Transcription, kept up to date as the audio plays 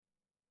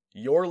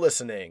You're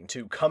listening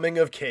to Coming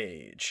of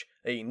Cage,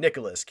 a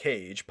Nicolas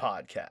Cage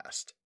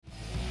podcast.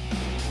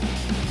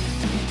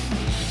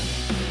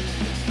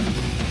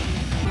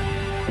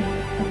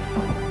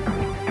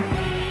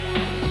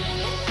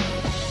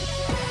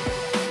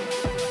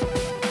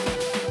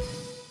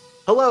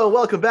 Hello,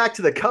 welcome back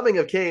to the Coming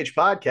of Cage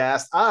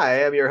podcast.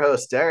 I am your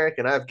host, Derek,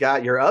 and I've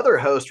got your other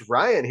host,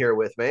 Ryan, here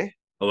with me.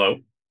 Hello.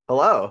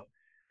 Hello.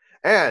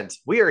 And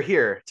we are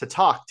here to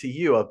talk to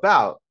you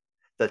about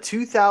the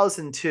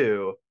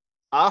 2002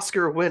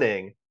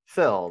 Oscar-winning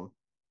film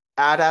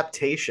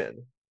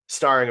Adaptation,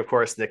 starring, of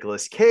course,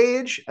 Nicolas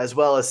Cage, as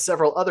well as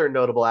several other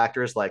notable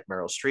actors like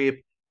Meryl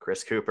Streep,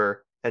 Chris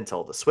Cooper, and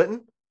Tilda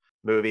Swinton.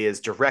 The movie is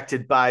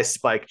directed by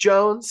Spike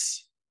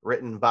Jonze,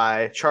 written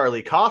by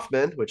Charlie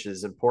Kaufman, which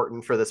is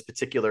important for this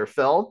particular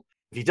film.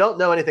 If you don't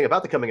know anything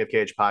about the Coming of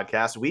Cage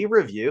podcast, we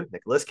review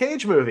Nicolas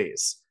Cage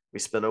movies. We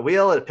spin a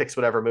wheel, it picks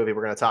whatever movie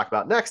we're going to talk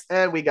about next,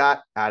 and we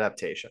got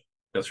Adaptation.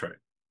 That's right.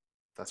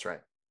 That's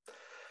right.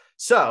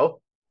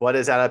 So, what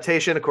is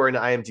Adaptation? According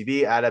to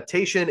IMDb,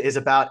 Adaptation is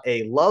about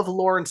a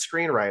lovelorn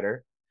screenwriter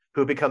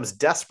who becomes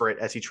desperate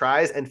as he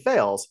tries and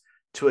fails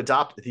to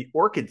adopt The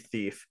Orchid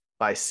Thief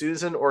by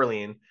Susan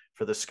Orlean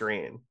for the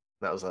screen.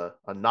 That was a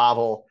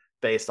novel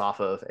based off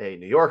of a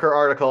New Yorker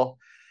article.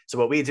 So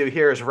what we do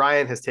here is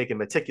Ryan has taken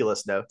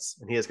meticulous notes,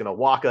 and he is going to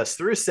walk us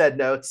through said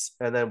notes,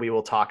 and then we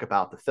will talk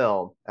about the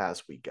film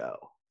as we go.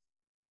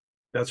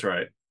 That's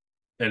right.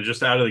 And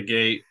just out of the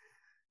gate,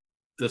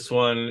 this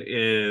one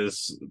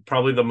is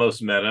probably the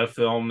most meta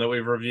film that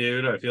we've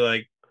reviewed. I feel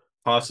like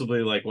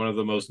possibly like one of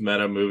the most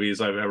meta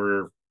movies I've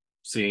ever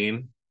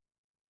seen.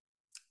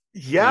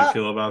 Yeah. How do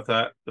you feel about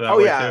that? Oh,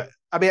 yeah. Too?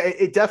 I mean,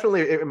 it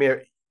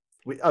definitely,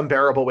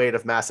 Unbearable Weight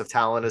of Massive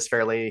Talent is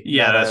fairly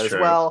meta as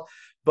true. Well.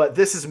 But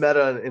this is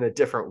meta in a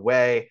different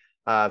way.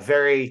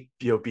 Very,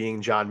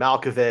 being John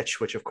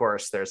Malkovich, which of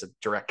course there's a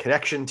direct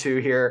connection to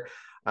here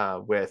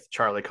with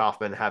Charlie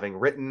Kaufman having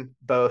written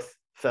both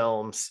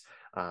films.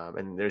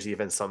 And there's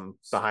even some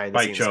behind the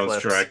scenes clips. Spike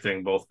Jonze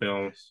directing both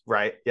films.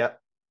 Right. Yep.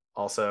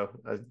 Also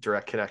a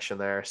direct connection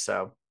there.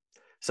 So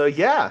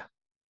yeah.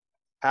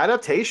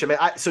 Adaptation. Man,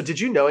 so did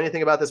you know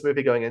anything about this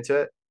movie going into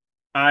it?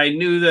 I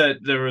knew that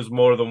there was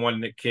more than one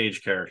Nic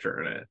Cage character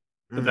in it,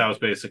 but that was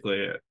basically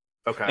it.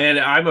 Okay. And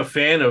I'm a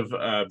fan of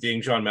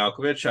being John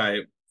Malkovich.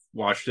 I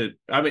watched it.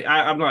 I mean,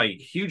 I'm not a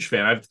huge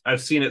fan.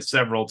 I've seen it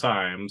several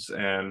times,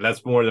 and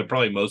that's more than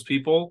probably most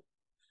people.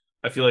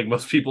 I feel like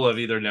most people have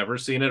either never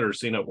seen it or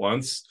seen it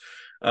once.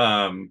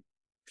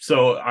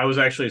 So I was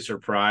actually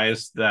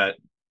surprised that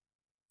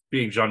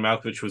being John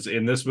Malkovich was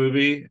in this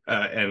movie,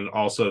 and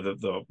also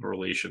the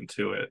relation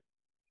to it.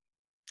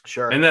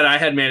 Sure. And that I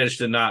had managed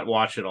to not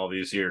watch it all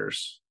these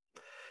years.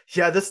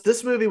 Yeah,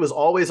 this movie was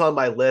always on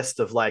my list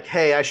of like,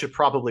 hey, I should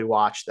probably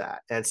watch that.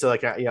 And so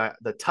like,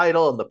 the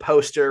title and the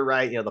poster,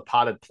 right? The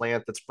potted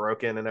plant that's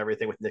broken and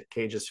everything with Nic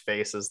Cage's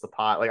face as the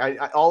pot. Like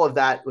I all of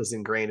that was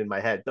ingrained in my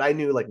head, but I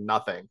knew like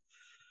nothing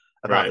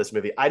about this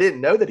movie. I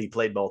didn't know that he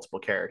played multiple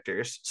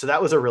characters. So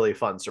that was a really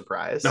fun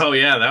surprise. Oh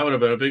yeah, that would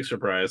have been a big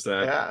surprise.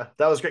 Yeah,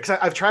 that was great. Cause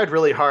I've tried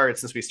really hard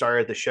since we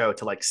started the show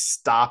to like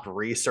stop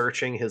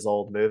researching his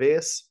old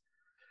movies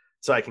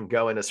so I can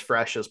go in as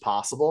fresh as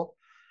possible.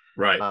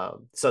 Right.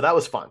 So that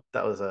was fun.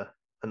 That was a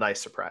nice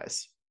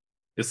surprise.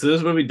 So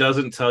this movie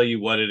doesn't tell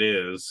you what it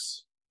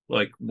is.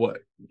 Like what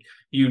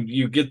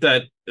you get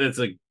that it's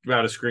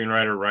about a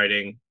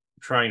screenwriter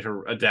trying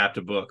to adapt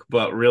a book,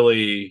 but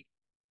really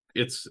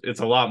it's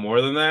a lot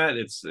more than that.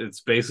 It's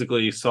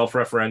basically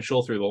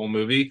self-referential through the whole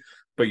movie,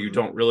 but you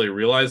don't really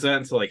realize that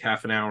until like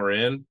half an hour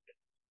in.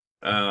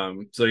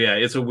 So yeah,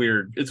 it's a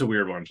weird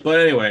one.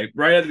 But anyway,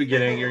 right at the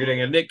beginning, you're getting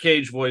a Nic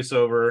Cage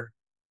voiceover,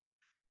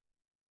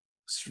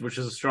 which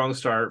is a strong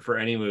start for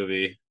any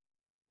movie.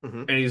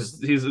 And he's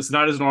it's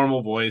not his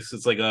normal voice.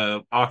 It's like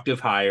a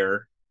octave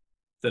higher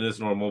than his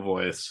normal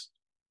voice.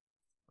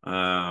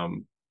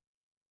 And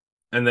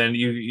then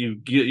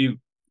you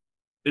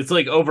it's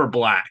like over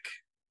black.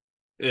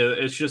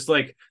 It's just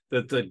like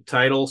the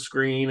title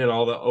screen and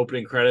all the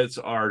opening credits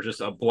are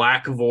just a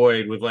black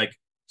void with like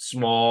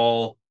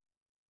small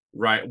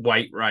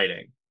white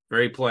writing,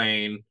 very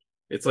plain.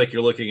 It's like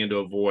you're looking into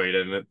a void,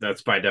 and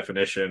that's by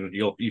definition.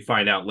 You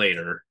find out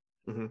later.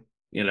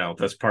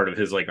 That's part of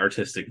his like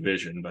artistic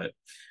vision.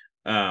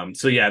 But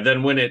so yeah,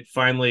 then when it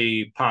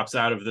finally pops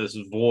out of this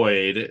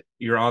void,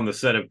 you're on the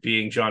set of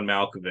Being John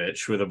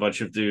Malkovich with a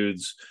bunch of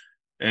dudes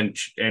and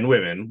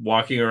women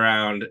walking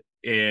around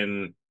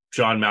in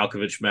John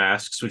Malkovich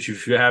masks, which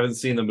if you haven't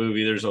seen the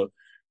movie, there's a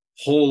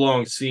whole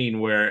long scene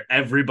where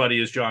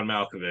everybody is John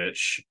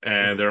Malkovich,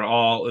 and they're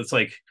all, it's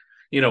like,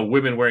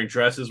 women wearing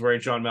dresses wearing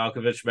John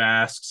Malkovich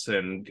masks,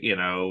 and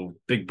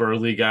big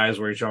burly guys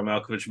wearing John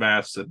Malkovich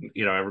masks, and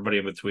everybody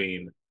in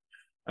between.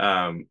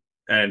 And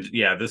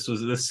yeah, this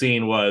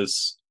scene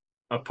was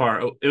a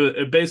part,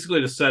 it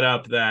basically to set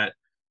up that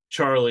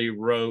Charlie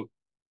wrote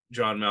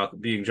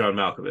Being John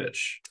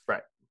Malkovich,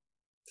 right?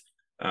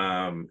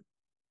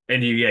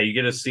 And you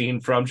get a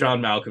scene from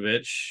John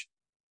Malkovich,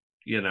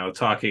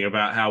 talking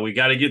about how we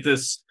got to get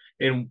this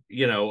in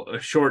a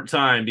short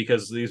time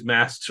because these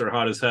masks are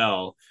hot as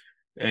hell.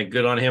 And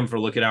good on him for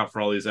looking out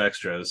for all these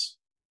extras.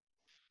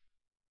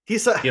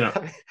 He's You know,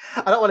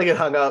 I don't want to get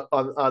hung up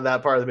on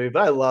that part of the movie,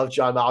 but I love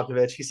John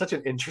Malkovich. He's such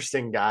an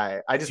interesting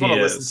guy. I just want he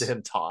to listen to is.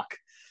 him talk.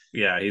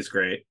 Yeah, he's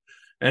great.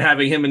 And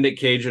having him and Nic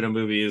Cage in a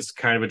movie is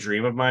kind of a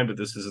dream of mine, but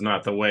this is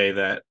not the way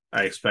that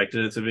I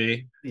expected it to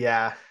be.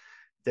 Yeah.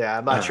 Yeah,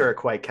 I'm not Uh, sure it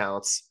quite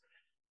counts.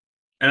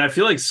 and I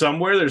feel like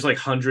somewhere there's like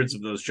hundreds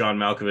of those John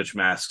Malkovich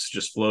masks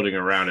just floating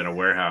around in a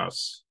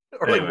warehouse.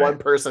 Or like Anyway, one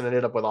person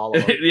ended up with all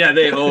of yeah,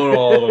 they own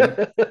all of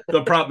them. them.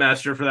 The prop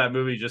master for that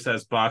movie just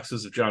has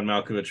boxes of John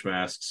Malkovich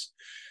masks.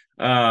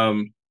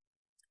 Um,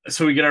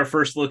 so we get our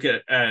first look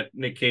at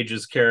Nic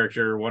Cage's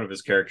character, one of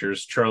his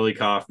characters, Charlie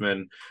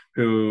Kaufman,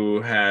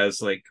 who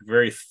has like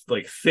very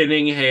like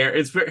thinning hair.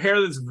 It's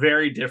hair that's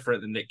very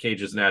different than Nic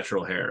Cage's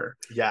natural hair.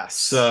 Yes.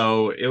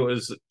 So it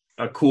was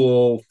a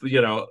cool,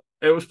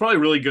 it was probably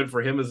really good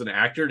for him as an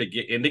actor to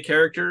get into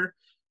character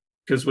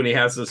because when he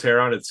has this hair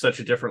on, it's such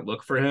a different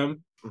look for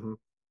him.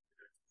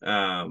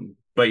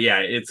 But yeah,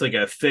 it's like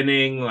a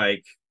thinning,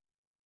 like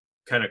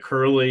kind of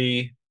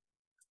curly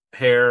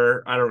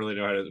hair. I don't really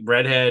know how to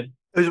redhead.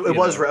 It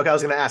was okay. I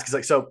was going to ask. He's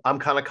like, so I'm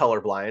kind of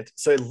colorblind,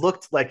 so it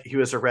looked like he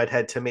was a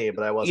redhead to me,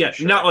 but I wasn't Yeah,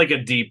 sure. not like a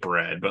deep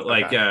red, but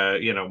like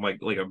Okay.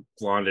 like a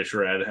blondish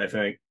red, I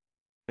think.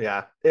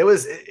 Yeah, it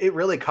was. It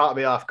really caught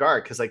me off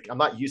guard because like I'm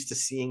not used to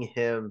seeing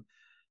him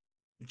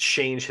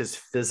change his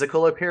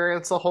physical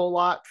appearance a whole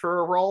lot for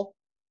a role,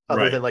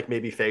 other Right. than like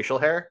maybe facial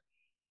hair.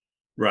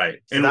 Right.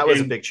 So that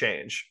was a big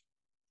change.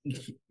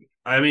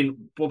 I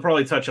mean, we'll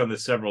probably touch on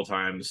this several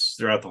times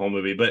throughout the whole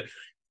movie, but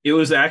it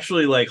was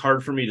actually like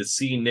hard for me to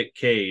see Nic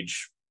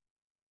Cage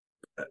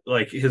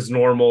like his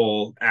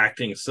normal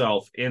acting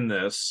self in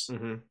this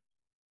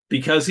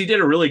because he did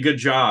a really good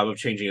job of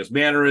changing his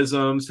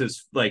mannerisms.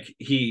 His like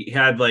he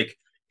had like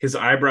his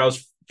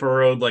eyebrows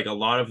furrowed like a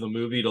lot of the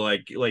movie to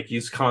like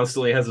he's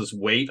constantly has this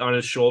weight on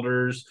his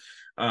shoulders.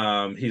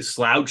 He's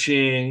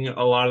slouching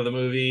a lot of the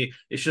movie.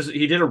 It's just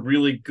he did a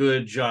really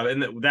good job,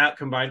 and that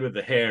combined with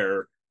the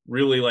hair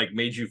really like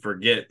made you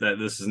forget that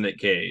this is Nic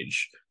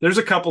Cage. There's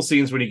a couple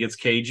scenes when he gets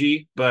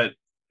cagey, but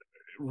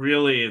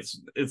really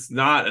it's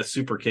not a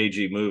super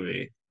cagey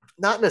movie.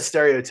 Not in a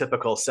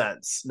stereotypical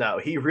sense. No,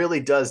 he really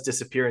does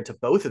disappear into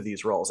both of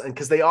these roles. And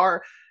because they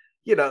are,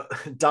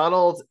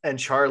 Donald and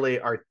Charlie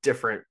are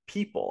different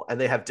people and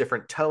they have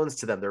different tones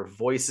to them. Their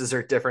voices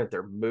are different,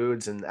 their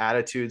moods and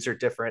attitudes are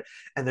different.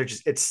 And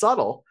it's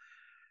subtle,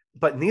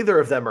 but neither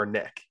of them are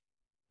Nick.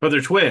 But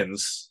they're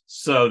twins,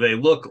 so they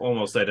look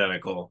almost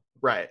identical.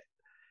 Right.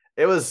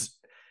 It was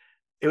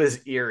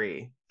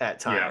eerie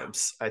at Yeah.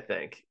 times, I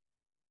think.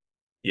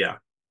 Yeah.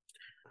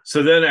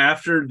 So then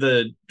after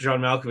the John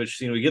Malkovich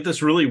scene, we get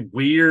this really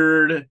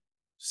weird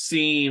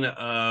scene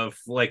of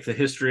like the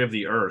history of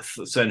the earth,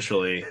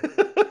 essentially.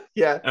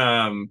 Yeah.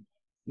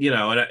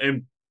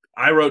 And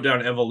I wrote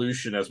down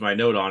evolution as my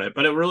note on it,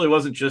 but it really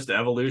wasn't just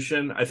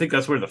evolution. I think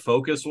that's where the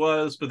focus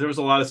was, but there was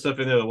a lot of stuff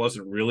in there that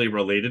wasn't really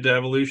related to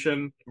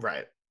evolution.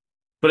 Right.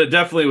 But it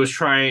definitely was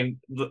trying.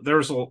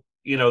 There's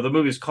the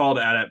movie's called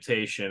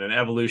Adaptation, and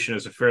evolution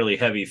is a fairly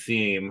heavy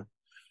theme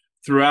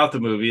throughout the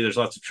movie. There's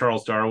lots of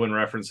Charles Darwin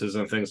references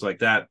and things like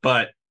that,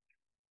 but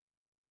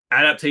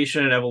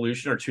adaptation and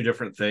evolution are two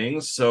different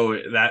things, so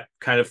that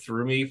kind of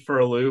threw me for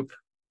a loop.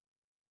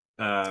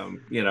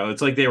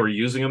 It's like they were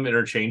using them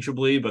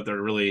interchangeably, but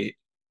they're really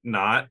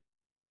not.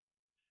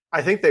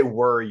 I think they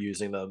were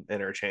using them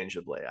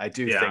interchangeably. I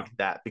do think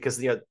that because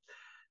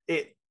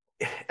it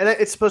and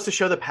it's supposed to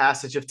show the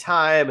passage of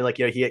time and like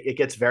it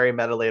gets very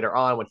meta later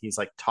on when he's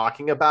like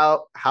talking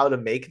about how to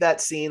make that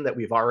scene that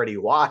we've already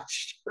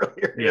watched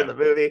earlier in the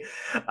movie.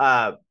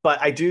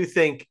 But I do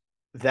think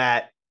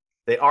that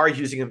they are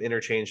using them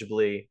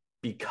interchangeably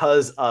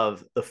because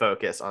of the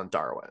focus on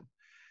Darwin.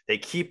 They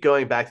keep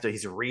going back to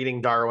he's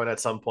reading Darwin at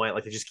some point.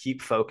 Like they just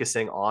keep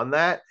focusing on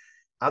that.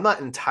 I'm not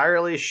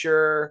entirely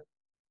sure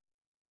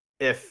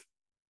if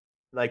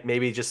like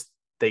maybe just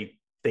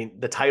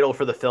the title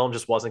for the film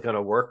just wasn't going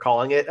to work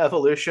calling it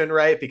Evolution,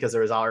 right? Because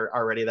there was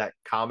already that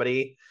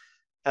comedy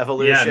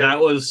Evolution. Yeah, that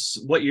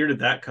was what year did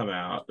that come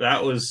out?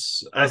 That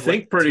was I was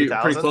think like pretty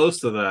 2000. close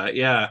to that.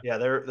 Yeah. Yeah,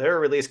 they're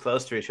released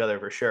close to each other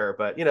for sure.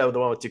 But the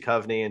one with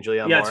Duchovny and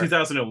Julianne Yeah, Moore.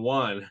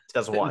 2001. It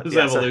 2001. was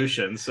Yeah,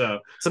 Evolution. So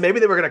maybe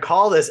they were going to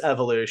call this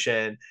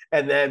Evolution,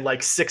 and then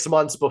like 6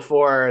 months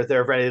before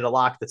they're ready to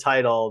lock the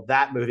title,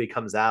 that movie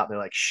comes out, and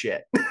they're like,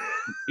 shit.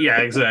 yeah,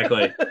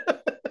 exactly.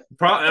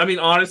 I mean,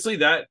 honestly,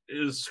 that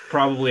is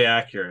probably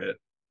accurate.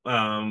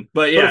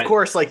 But of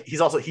course, like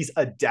he's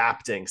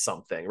adapting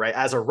something, right?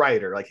 As a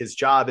writer, like his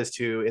job is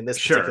to, in this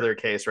particular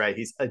case, right,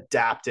 he's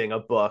adapting a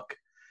book,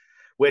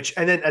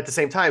 and then at the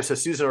same time, so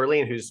Susan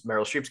Orlean, who's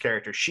Meryl Streep's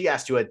character, she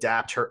has to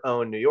adapt her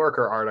own New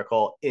Yorker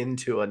article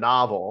into a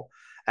novel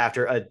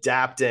after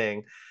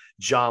adapting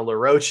John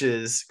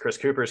LaRoche's, Chris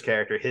Cooper's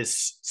character,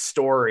 his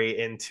story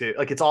into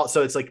like it's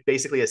like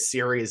basically a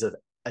series of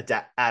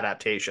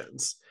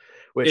adaptations.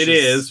 Which it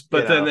is,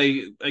 but then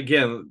they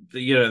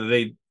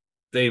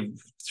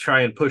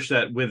try and push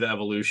that with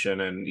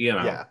evolution, and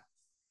yeah.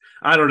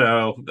 I don't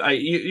know.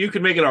 You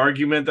could make an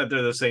argument that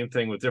they're the same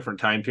thing with different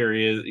time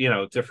periods,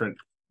 different,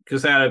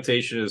 because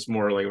adaptation is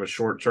more like a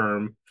short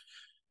term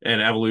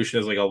and evolution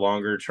is like a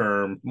longer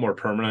term, more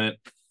permanent.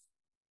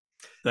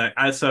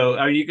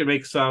 You could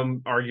make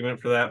some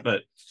argument for that,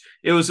 but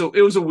it was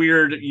a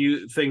weird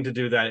thing to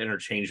do that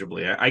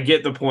interchangeably. I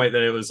get the point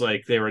that it was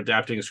like they were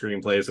adapting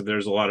screenplays, and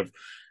there's a lot of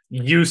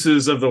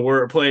uses of the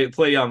word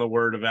play on the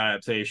word of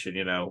adaptation,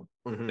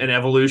 and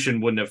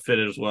evolution wouldn't have fit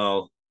as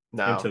well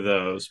into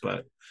those,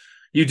 but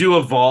you do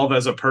evolve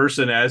as a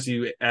person as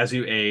you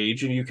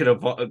age, and you can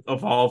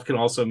evolve can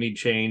also mean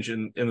change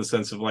in the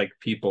sense of like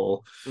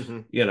people,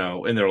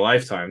 in their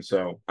lifetime.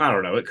 So I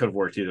don't know, it could have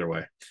worked either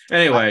way.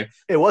 Anyway,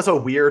 it was a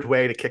weird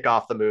way to kick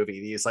off the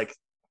movie. These like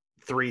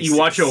three you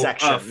watch a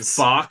sections.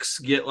 fox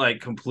get like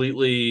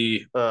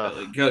completely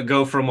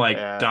go from like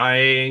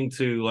dying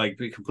to like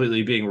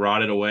completely being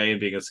rotted away and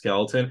being a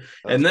skeleton,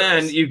 and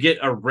then you get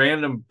a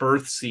random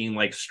birth scene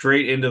like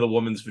straight into the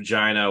woman's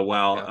vagina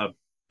while a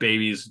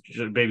baby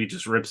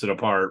just rips it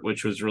apart,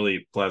 which was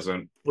really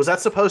pleasant. Was that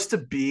supposed to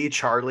be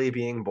Charlie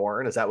being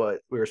born? Is that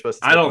what we were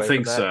supposed to take? I don't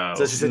think so.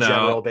 So it's just a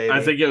general baby?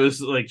 I think it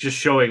was like just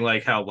showing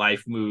like how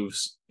life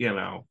moves,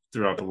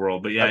 throughout the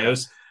world. But yeah, it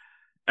was,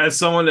 as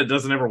someone that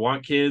doesn't ever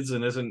want kids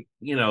and isn't,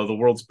 the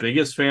world's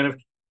biggest fan of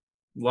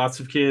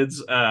lots of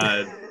kids,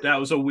 that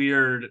was a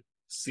weird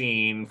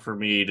scene for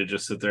me to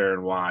just sit there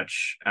and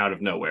watch out of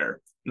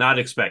nowhere. Not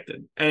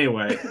expected.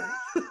 Anyway,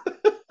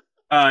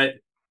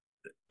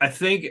 I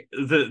think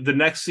the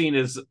next scene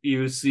is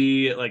you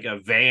see like a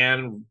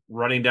van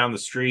running down the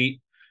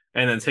street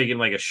and then taking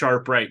like a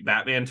sharp right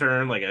Batman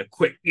turn, like a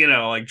quick,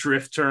 like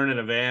drift turn in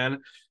a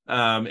van.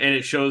 And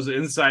it shows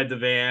inside the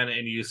van,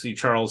 and you see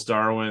Charles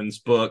Darwin's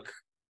book,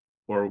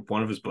 or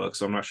one of his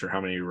books. I'm not sure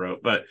how many he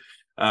wrote, but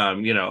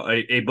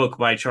a book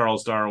by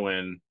Charles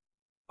Darwin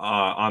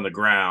on the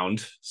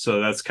ground.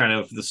 So that's kind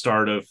of the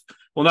start of,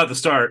 well, not the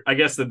start, I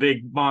guess the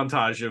big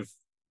montage of,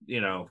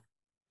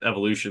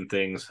 evolution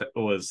things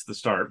was the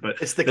start, but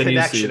it's the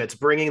connection. It's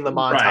bringing the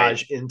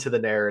montage into the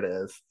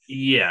narrative.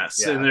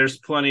 Yes, and there's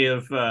plenty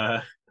of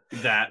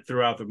that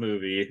throughout the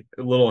movie.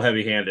 A little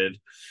heavy-handed,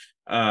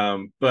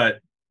 but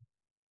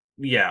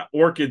yeah,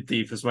 Orchid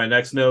Thief is my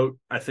next note.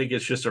 I think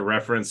it's just a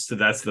reference to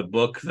that's the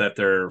book that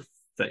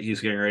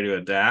he's getting ready to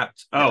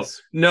adapt. Yes.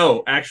 Oh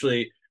no,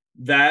 actually,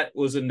 that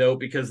was a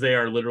note because they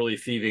are literally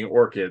thieving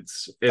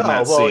orchids in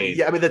that scene.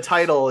 Yeah, I mean the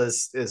title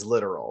is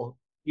literal.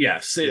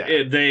 Yes,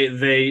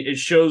 it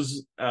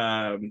shows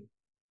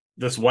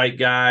this white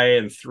guy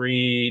and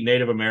 3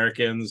 Native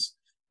Americans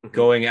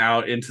going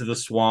out into the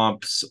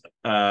swamps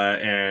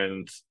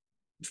and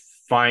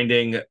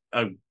finding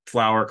a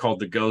flower called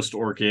the ghost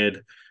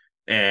orchid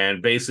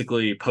and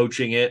basically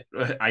poaching it.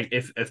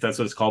 If that's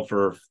what it's called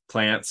for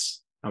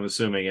plants, I'm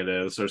assuming it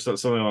is, or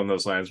something along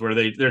those lines, where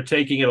they're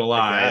taking it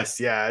alive. Yes,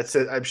 yeah,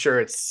 I'm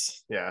sure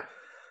it's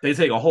They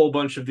take a whole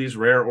bunch of these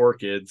rare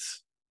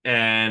orchids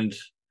and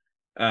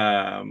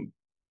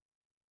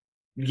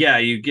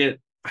you get,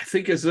 I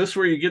think, is this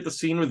where you get the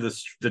scene with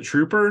the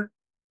trooper,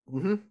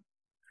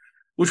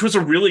 which was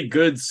a really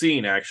good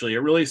scene. Actually,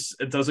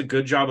 it does a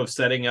good job of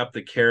setting up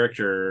the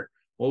character.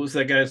 What was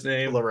that guy's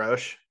name?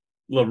 LaRoche.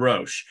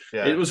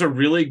 Yeah. It was a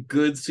really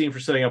good scene for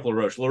setting up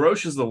LaRoche.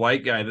 LaRoche is the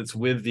white guy that's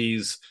with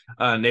these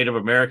Native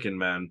American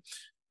men,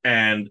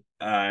 and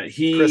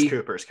Chris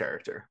Cooper's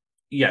character.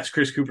 Yes,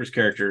 Chris Cooper's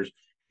character,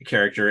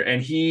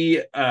 and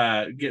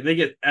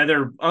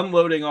they're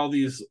unloading all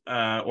these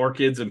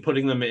orchids and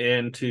putting them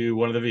into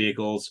one of the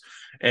vehicles,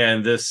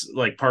 and this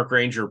like park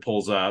ranger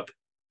pulls up,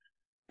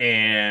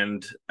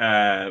 and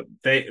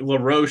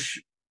LaRoche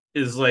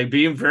is like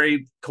being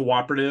very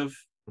cooperative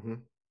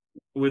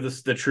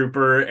with the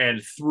trooper,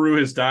 and through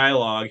his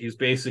dialogue he's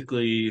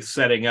basically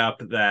setting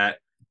up that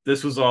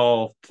this was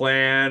all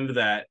planned,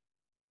 that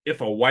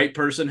if a white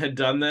person had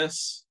done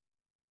this,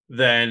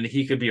 then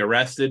he could be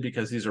arrested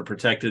because these are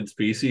protected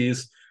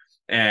species.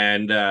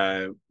 And,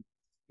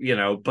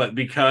 but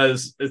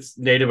because it's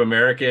Native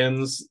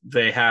Americans,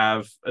 they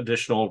have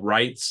additional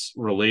rights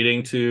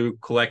relating to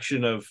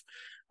collection of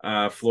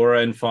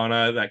flora and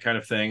fauna, that kind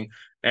of thing.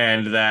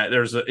 And that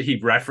he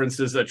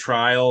references a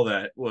trial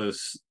that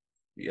was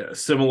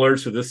similar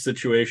to this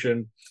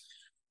situation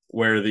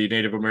where the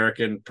Native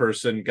American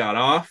person got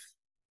off.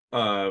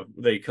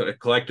 They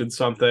collected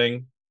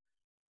something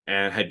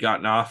and had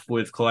gotten off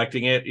with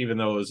collecting it, even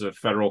though it was a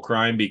federal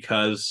crime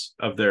because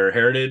of their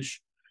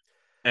heritage.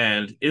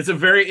 And it's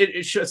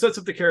it sets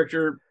up the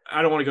character.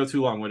 I don't want to go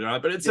too long with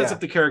it, but it sets up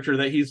the character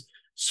that he's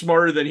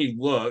smarter than he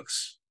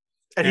looks.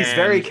 And he's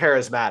very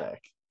charismatic.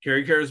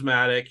 Very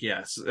charismatic,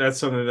 yes. That's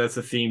something that's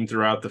a theme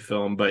throughout the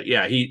film. But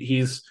yeah,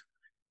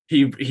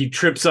 he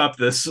trips up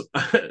this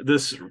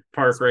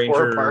park ranger.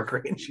 Poor park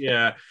ranger.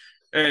 Yeah.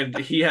 And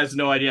he has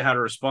no idea how to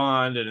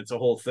respond, and it's a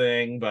whole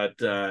thing. But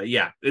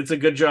it's a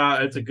good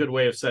job. It's a good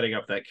way of setting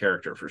up that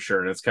character for sure.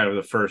 And it's kind of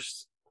the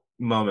first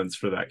moments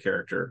for that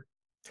character.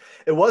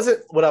 It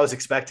wasn't what I was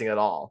expecting at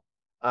all.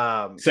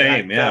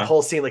 Same, that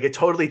whole scene, like it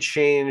totally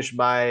changed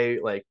my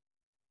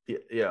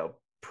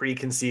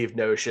preconceived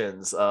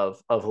notions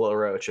of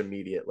LaRoche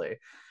immediately.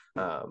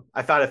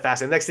 I found it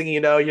fascinating. Next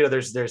thing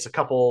there's a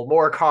couple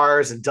more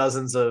cars and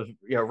dozens of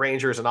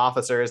rangers and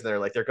officers,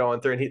 and they're going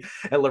through,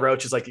 and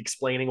LaRoche is like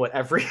explaining what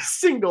every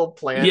single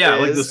plant Yeah,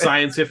 like the is.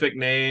 scientific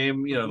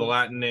name, the Mhm.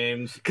 Latin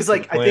names Because for the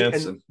like I think,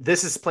 plants, and and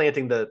this is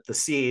planting the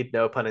seed,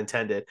 no pun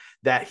intended,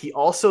 that he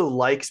also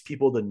likes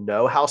people to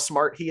know how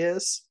smart he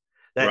is.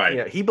 That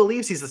right. he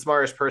believes he's the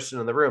smartest person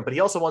in the room, but he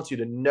also wants you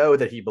to know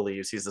that he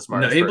believes he's the No,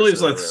 smartest he person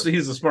believes in the that room.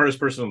 he's the smartest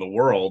person in the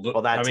world.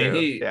 Well, that I mean, too,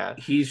 yeah.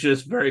 he's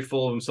just very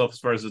full of himself as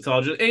far as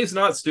intelligence. And he's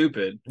not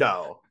stupid,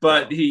 No,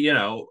 but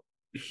no.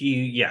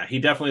 he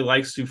definitely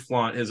likes to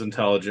flaunt his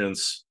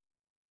intelligence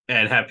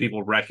and have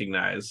people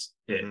recognize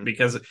it, Mm-hmm.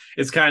 because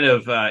it's kind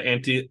of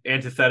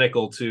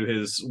antithetical to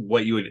his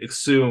what you would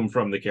assume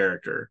from the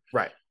character.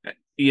 Right.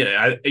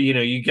 Yeah,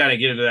 you gotta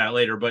get into that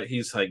later, but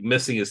he's like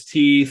missing his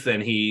teeth,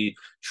 and he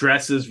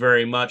dresses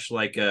very much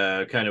like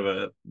a kind of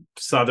a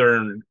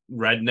southern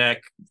redneck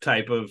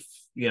type of,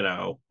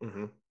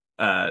 Mm-hmm.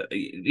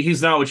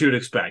 he's not what you would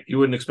expect. You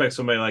wouldn't expect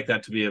somebody like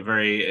that to be a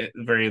very,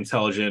 very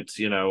intelligent,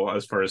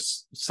 as far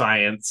as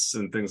science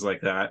and things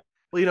like that.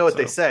 Well, you know what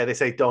they So say? They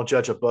say don't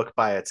judge a book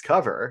by its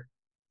cover,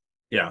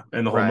 yeah,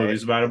 and the whole right?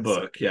 movie's about a And so,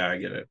 book. Yeah, I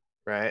get it.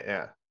 right,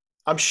 yeah.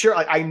 I'm sure.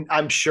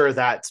 I'm sure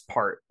that's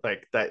part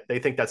like that. They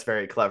think that's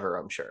very clever.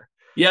 I'm sure.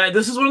 Yeah,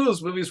 this is one of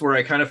those movies where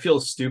I kind of feel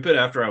stupid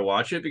after I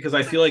watch it, because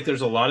I feel like there's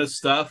a lot of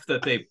stuff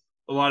a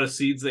lot of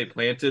seeds they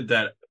planted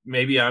that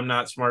maybe I'm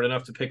not smart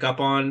enough to pick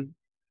up on.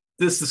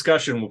 This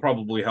discussion will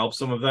probably help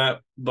some of that,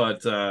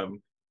 but do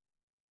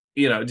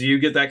you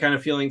get that kind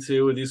of feeling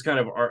too with these kind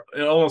of art?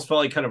 It almost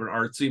felt like kind of an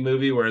artsy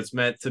movie where it's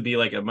meant to be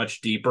like a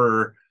much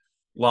deeper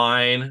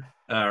line,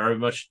 or a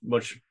much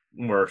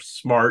more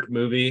smart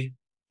movie.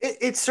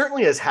 It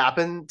certainly has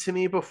happened to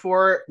me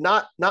before.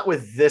 Not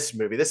with this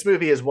movie. This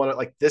movie is one of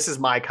like this is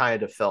my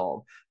kind of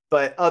film.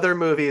 But other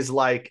movies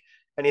like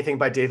anything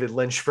by David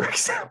Lynch, for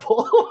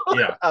example,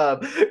 Yeah.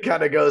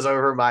 kind of goes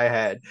over my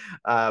head.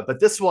 But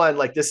this one,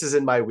 like this is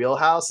in my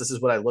wheelhouse. This is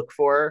what I look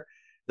for.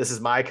 This is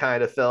my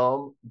kind of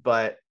film.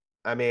 But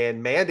I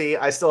mean, Mandy,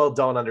 I still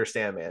don't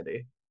understand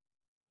Mandy.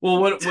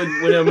 Well,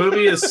 when a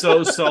movie is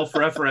so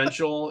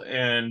self-referential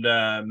and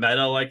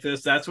meta like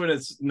this, that's when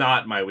it's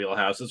not my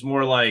wheelhouse. It's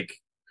more like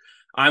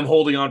I'm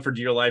holding on for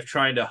dear life,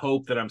 trying to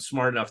hope that I'm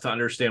smart enough to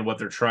understand what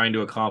they're trying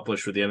to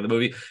accomplish with the end of the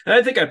movie. And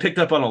I think I picked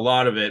up on a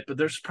lot of it, but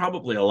there's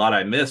probably a lot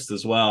I missed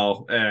as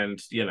well. And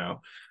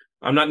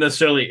I'm not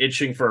necessarily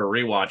itching for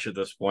a rewatch at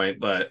this point,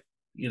 but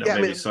Yeah, I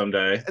maybe mean,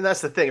 someday. and that's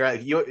the thing, right?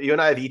 You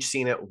and I have each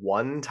seen it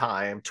one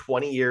time,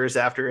 20 years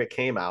after it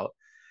came out,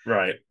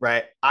 Right.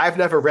 right? I've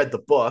never read the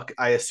book.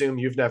 I assume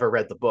you've never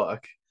read the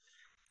book,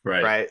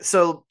 Right. right?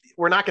 So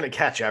we're not going to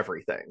catch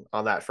everything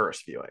on that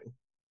first viewing.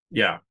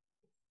 Yeah.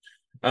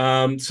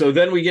 So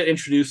then we get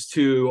introduced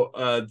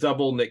to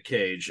double Nic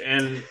Cage,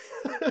 and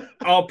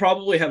I'll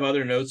probably have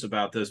other notes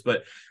about this,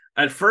 but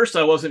at first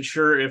I wasn't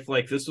sure if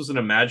like this was an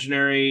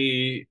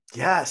imaginary.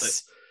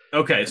 Yes.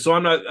 Okay, so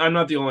I'm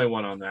not the only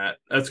one on that.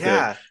 That's good.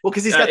 Yeah. Well,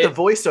 because he's got the It,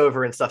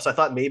 voiceover and stuff, so I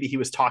thought maybe he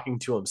was talking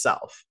to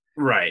himself.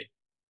 right.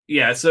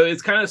 Yeah, so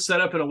it's kind of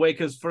set up in a way,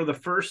 because for the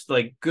first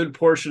like good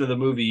portion of the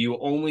movie, you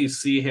only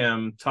see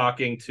him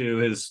talking to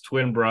his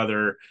twin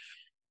brother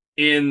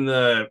in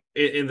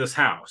this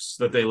house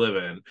that they live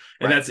in, and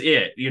Right. that's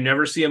it. You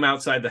never see him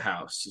outside the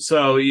house,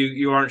 so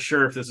you aren't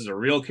sure if this is a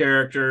real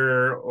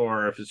character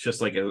or if it's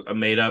just like a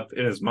made up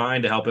in his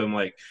mind to help him.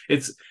 Like,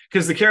 it's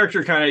because the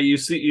character kind of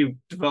you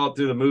develop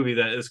through the movie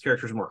that his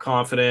character is more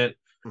confident,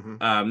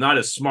 not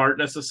as smart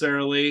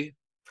necessarily.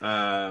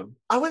 I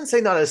wouldn't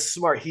say not as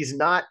smart. He's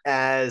not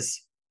as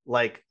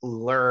like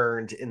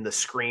learned in the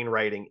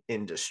screenwriting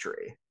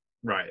industry.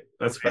 Right,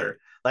 that's Right? fair.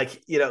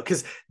 Like,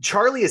 because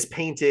Charlie is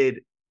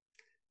painted,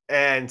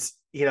 and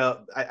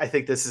I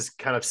think this is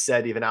kind of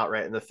said even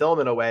outright in the film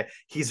in a way.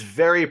 He's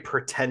very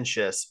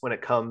pretentious when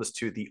it comes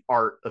to the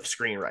art of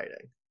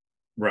screenwriting.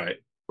 Right.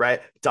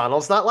 Right.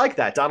 Donald's not like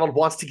that. Donald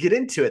wants to get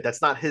into it.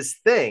 That's not his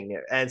thing.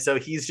 And so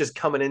he's just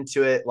coming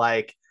into it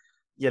like,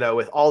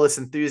 with all this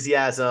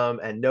enthusiasm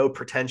and no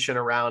pretension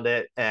around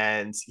it.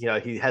 And,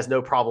 he has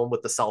no problem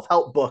with the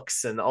self-help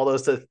books and all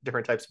those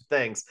different types of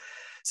things.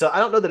 So I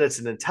don't know that it's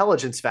an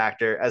intelligence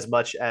factor as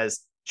much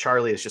as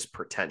Charlie is just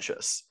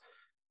pretentious.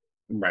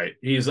 Right.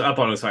 He's up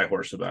on his high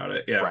horse about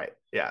it. Yeah. Right.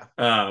 Yeah.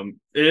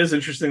 It is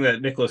interesting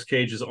that Nicolas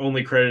Cage is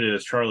only credited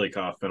as Charlie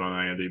Kaufman on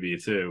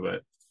IMDb too,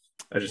 but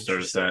I just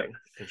noticed that.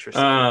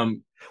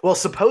 Interesting. Well,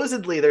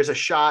 supposedly there's a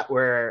shot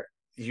where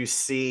you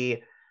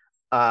see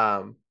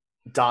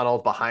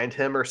Donald behind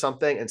him or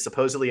something, and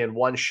supposedly in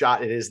one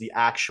shot it is the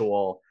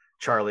actual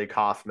Charlie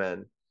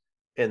Kaufman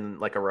in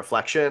like a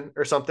reflection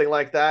or something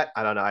like that.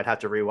 I don't know. I'd have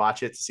to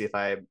rewatch it to see if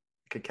I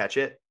could catch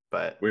it,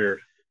 but weird.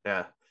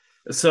 Yeah.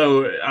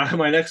 So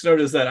my next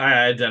note is that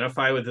I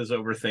identify with his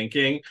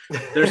overthinking.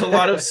 There's a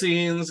lot of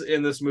scenes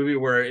in this movie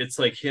where it's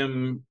like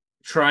him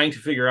trying to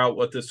figure out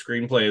what the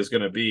screenplay is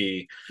going to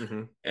be.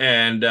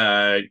 And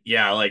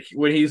like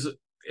when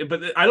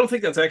but I don't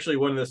think that's actually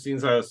one of the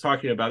scenes I was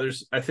talking about.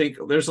 I think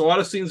there's a lot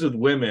of scenes with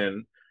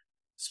women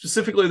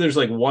specifically, there's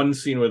like one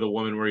scene with a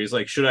woman where he's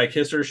like, should I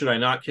kiss her? Should I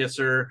not kiss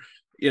her?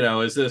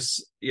 Is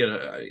this,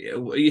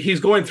 he's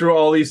going through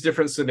all these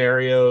different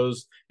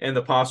scenarios and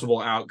the possible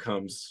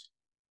outcomes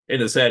in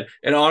his head.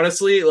 And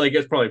honestly, like,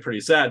 it's probably pretty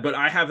sad, but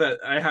I have that,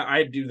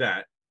 I do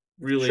that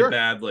really Sure.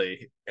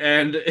 badly.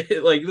 And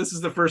like, this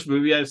is the first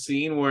movie I've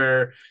seen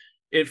where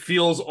it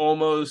feels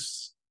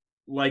almost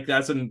like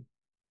that's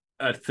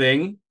a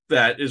thing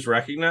that is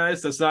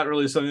recognized. That's not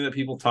really something that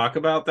people talk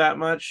about that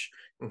much.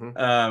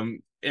 Mm-hmm.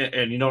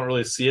 And you don't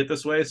really see it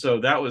this way. So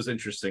that was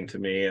interesting to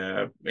me.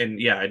 And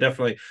yeah,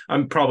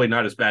 I'm probably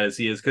not as bad as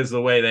he is because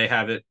the way they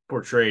have it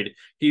portrayed,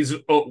 he's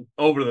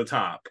over the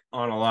top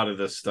on a lot of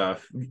this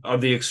stuff on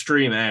the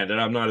extreme end.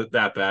 And I'm not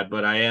that bad,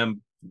 but I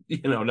am,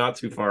 not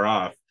too far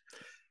off.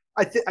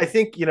 I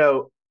think,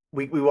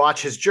 we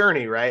watch his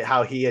journey, right?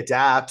 How he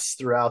adapts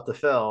throughout the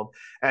film.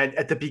 And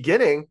at the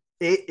beginning,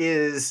 it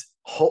is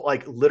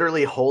like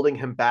literally holding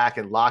him back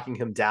and locking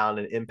him down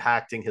and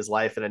impacting his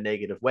life in a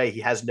negative way.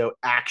 He has no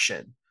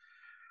action,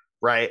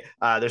 right?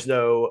 There's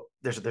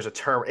a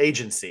term,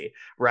 agency,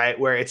 right?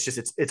 Where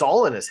it's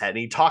all in his head and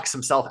he talks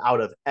himself out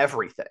of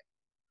everything.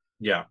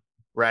 Yeah.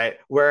 Right.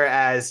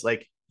 Whereas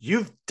like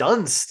you've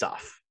done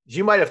stuff.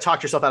 You might have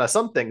talked yourself out of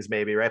some things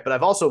maybe, right? But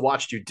I've also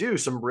watched you do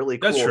some really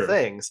cool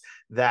things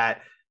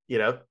that,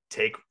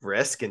 take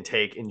risk and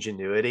take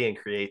ingenuity and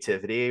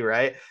creativity,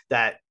 right?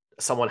 That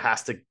someone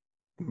has to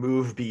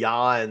move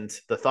beyond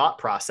the thought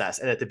process.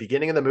 And at the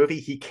beginning of the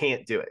movie, he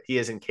can't do it. He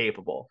is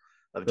incapable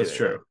of doing it. That's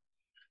true.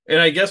 And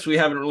I guess we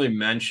haven't really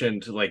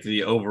mentioned like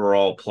the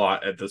overall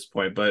plot at this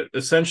point, but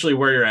essentially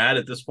where you're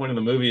at this point in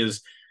the movie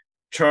is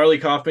Charlie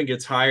Kaufman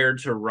gets hired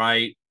to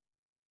write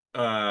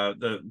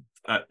the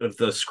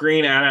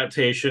screen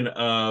adaptation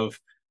of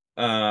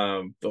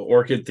The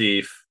Orchid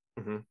Thief,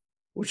 mm-hmm.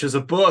 which is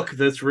a book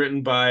that's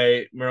written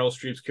by Meryl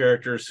Streep's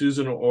character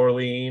Susan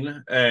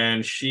Orlean,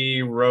 and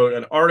she wrote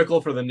an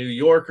article for the New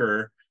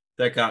Yorker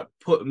that got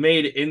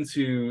made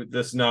into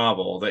this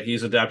novel that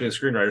he's adapting as a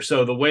screenwriter.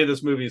 So the way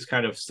this movie is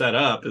kind of set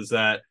up is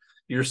that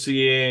you're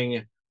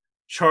seeing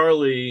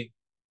Charlie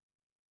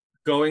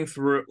going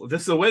through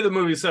this. The way the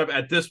movie's set up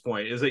at this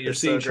point is that you're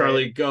seeing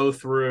Charlie go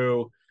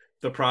through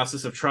the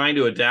process of trying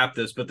to adapt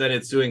this, but then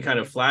it's doing kind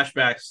of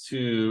flashbacks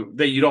to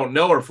that you don't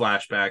know are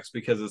flashbacks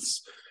because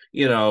it's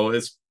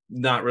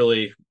not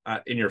really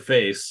in your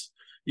face.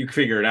 You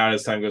figure it out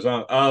as time goes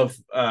on of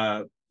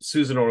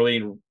Susan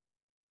Orlean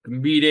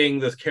meeting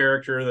this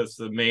character that's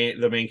the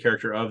main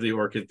character of The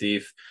Orchid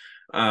Thief,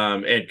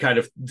 and kind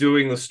of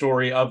doing the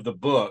story of the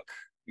book.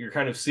 You're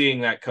kind of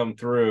seeing that come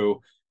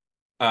through,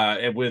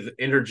 and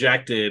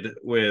interjected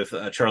with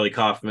Charlie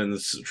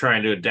Kaufman's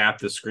trying to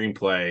adapt the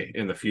screenplay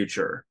in the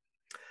future.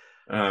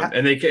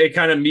 And it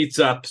kind of meets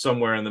up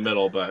somewhere in the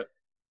middle. But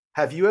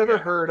have you ever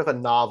heard of a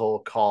novel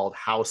called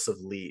House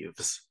of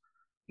Leaves?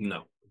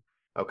 No.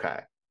 Okay.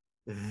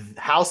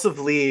 House of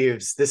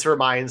Leaves, this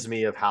reminds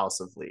me of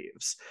House of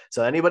Leaves.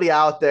 So anybody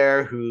out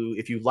there who,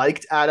 if you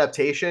liked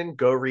Adaptation,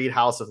 go read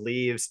House of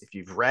Leaves. If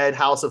you've read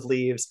House of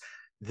Leaves,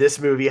 this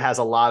movie has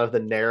a lot of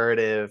the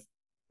narrative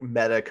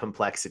meta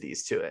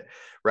complexities to it,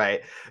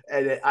 right?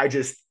 And I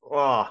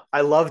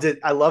loved it.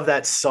 I love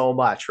that so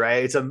much,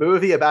 right? It's a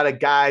movie about a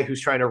guy who's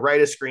trying to write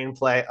a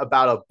screenplay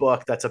about a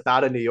book that's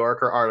about a New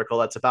Yorker article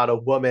that's about a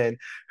woman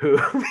who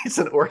meets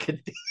an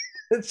orchid.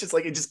 It's just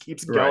like it just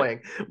keeps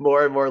going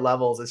more and more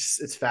levels.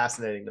 It's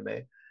fascinating to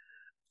me.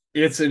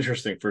 It's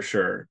interesting for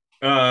sure.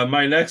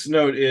 My next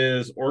note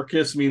is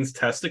Orcus means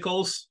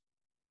testicles.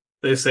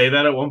 They say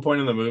that at one point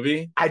in the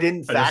movie. I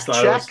didn't fact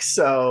check,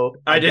 so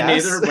I didn't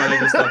either, but I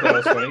just thought that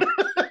was funny.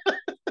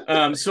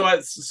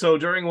 So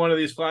during one of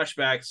these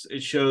flashbacks,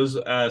 it shows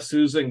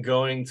Susan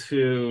going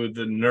to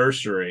the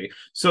nursery.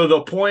 So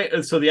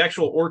the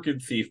actual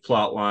Orchid Thief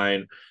plot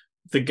line,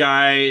 the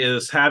guy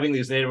is having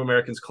these Native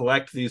Americans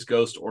collect these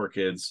ghost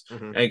orchids,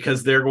 and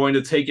because they're going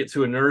to take it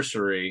to a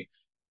nursery,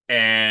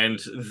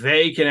 and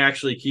they can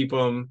actually keep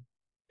them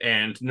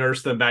and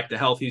nurse them back to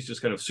health. He's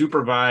just going to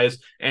supervise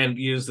and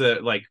use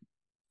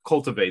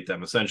cultivate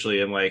them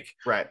essentially and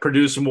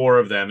produce more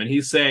of them. And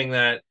he's saying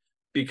that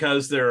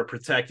because they're a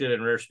protected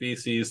and rare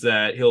species,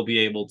 that he'll be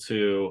able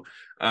to,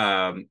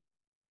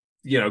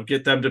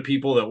 get them to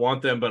people that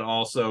want them, but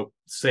also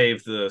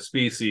save the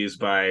species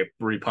by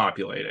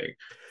repopulating.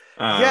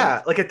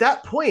 Like at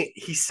that point,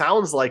 he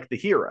sounds like the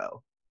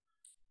hero.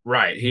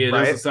 Right. He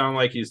doesn't sound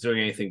like he's doing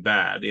anything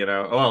bad,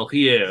 Well,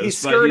 he is. He's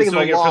skirting he's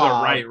doing the law, it for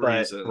the right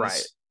reasons.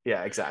 Right.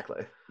 Yeah,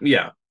 exactly.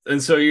 Yeah.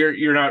 And so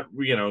you're not,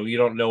 you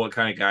don't know what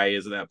kind of guy he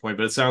is at that point,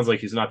 but it sounds like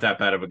he's not that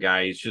bad of a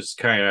guy. He's just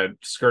kind of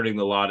skirting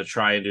the law to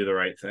try and do the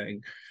right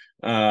thing.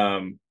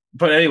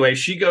 But anyway,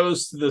 she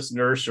goes to this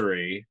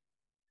nursery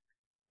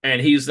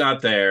and he's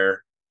not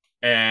there.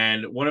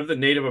 And one of the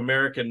Native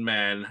American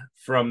men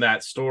from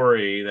that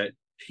story that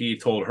he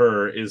told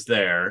her is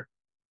there.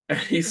 And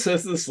he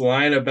says this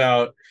line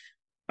about,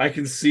 I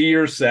can see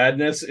your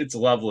sadness. It's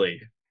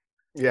lovely.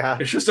 Yeah.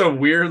 It's just a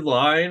weird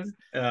line.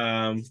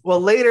 Well,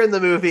 later in the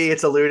movie,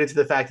 it's alluded to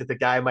the fact that the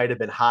guy might have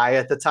been high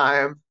at the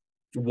time.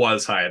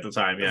 Was high at the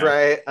time, yeah.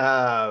 Right.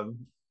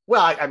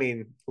 Well, I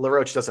mean,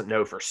 LaRoche doesn't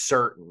know for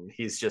certain.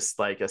 He's just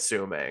like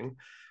assuming.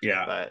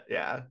 Yeah. But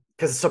yeah,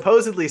 because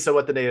supposedly, so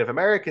what the Native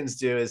Americans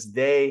do is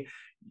they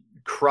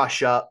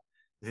crush up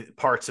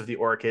parts of the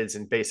orchids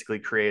and basically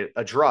create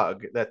a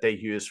drug that they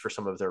use for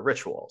some of their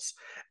rituals.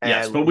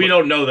 Yes, And but we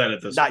don't know that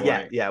at this not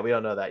yet. point. Yeah, we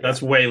don't know that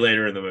That's yet. way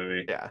later in the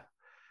movie. Yeah.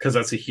 Because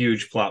that's a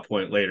huge plot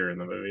point later in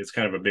the movie. It's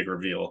kind of a big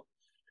reveal.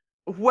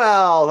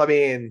 Well, I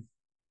mean,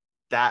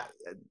 that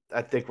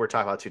I think we're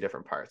talking about two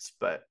different parts,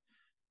 but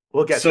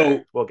we'll get So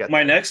there. We'll get my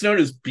there. next note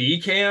is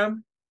B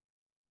cam.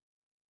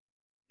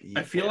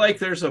 I feel Yeah. like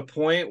there's a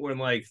point when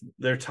like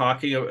they're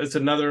talking. It's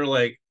another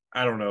like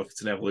I don't know if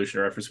it's an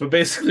evolution reference, but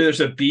basically there's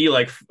a bee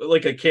like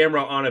a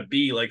camera on a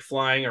bee like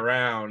flying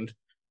around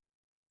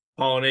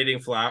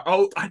pollinating flower.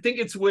 Oh, I think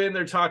it's when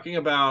they're talking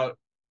about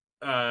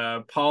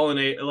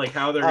pollinate, like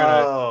how they're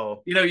gonna,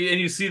 Oh, and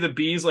you see the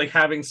bees like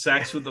having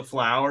sex with the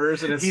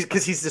flowers, and he's it's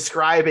because he's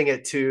describing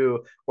it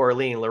to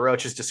Orlean.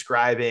 LaRoche is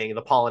describing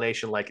the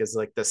pollination like as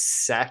like the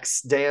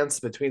sex dance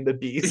between the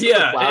bees and the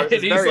yeah, flowers. and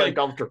It's he's very like,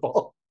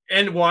 uncomfortable.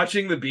 and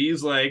watching the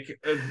bees like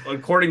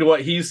according to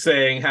what he's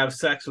saying have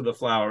sex with the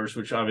flowers,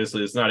 which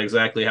obviously is not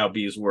exactly how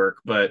bees work,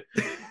 but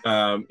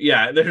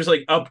yeah, there's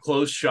like up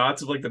close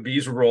shots of like the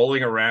bees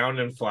rolling around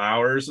in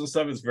flowers and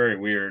stuff. It's very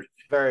weird.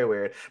 Very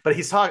weird. But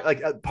he's talking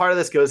like part of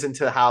this goes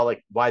into how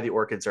like why the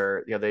orchids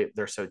are,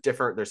 they're so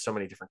different. There's so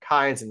many different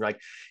kinds. And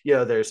like,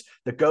 there's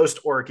the ghost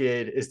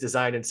orchid is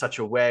designed in such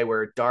a way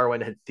where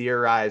Darwin had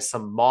theorized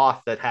some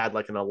moth that had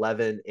like an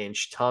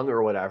 11-inch tongue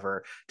or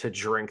whatever to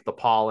drink the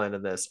pollen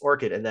in this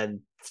orchid. And then,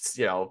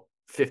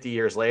 50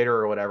 years later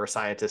or whatever,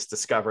 scientists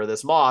discover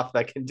this moth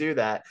that can do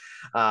that.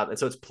 And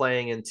so it's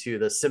playing into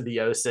the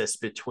symbiosis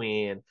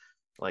between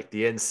like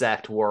the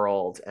insect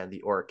world and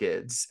the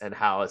orchids and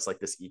how it's like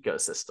this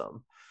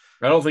ecosystem.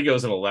 I don't think it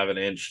was an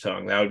 11-inch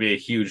tongue. That would be a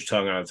huge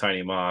tongue on a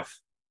tiny moth.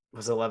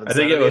 Was it 11 I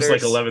think it was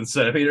like centimeters? 11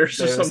 centimeters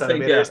or Maybe it was something.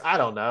 Yeah. centimeters. I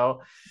don't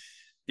know.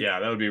 Yeah,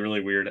 that would be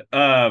really weird.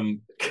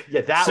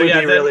 Yeah, that So would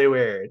yeah, be really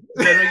weird.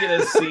 then we get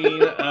a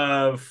scene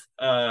of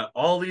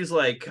all these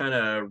like kind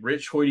of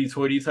rich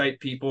hoity-toity type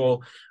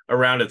people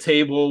around a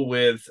table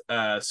with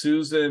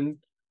Susan,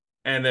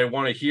 and they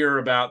want to hear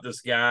about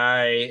this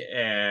guy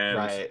and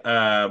Right.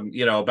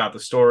 about the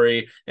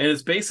story, and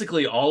it's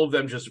basically all of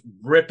them just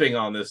ripping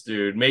on this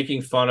dude,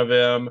 making fun of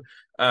him,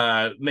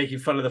 making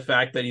fun of the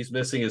fact that he's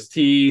missing his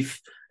teeth,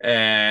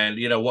 and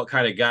what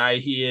kind of guy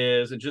he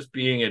is, and just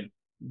being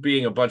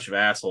a bunch of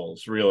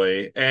assholes,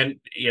 really. And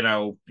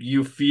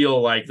you feel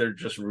like they're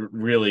just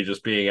really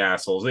just being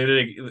assholes. They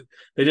did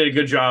a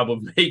good job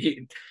of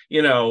making,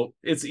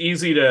 it's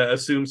easy to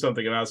assume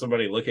something about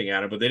somebody looking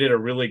at it, but they did a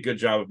really good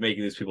job of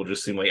making these people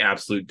just seem like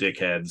absolute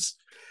dickheads,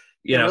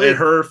 Really, and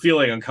her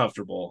feeling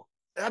uncomfortable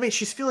I mean,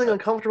 she's feeling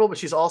uncomfortable, but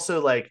she's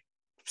also like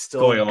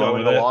still going along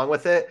going with it. along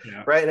with it.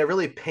 Yeah. Right. And it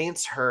really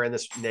paints her in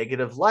this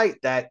negative light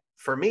that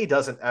for me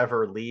doesn't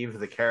ever leave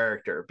the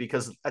character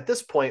because at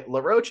this point,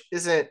 LaRoche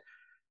isn't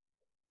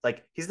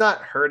like he's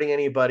not hurting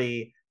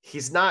anybody.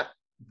 He's not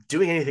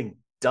doing anything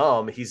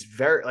dumb. He's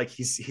very like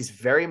he's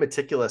very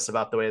meticulous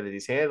about the way that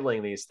he's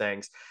handling these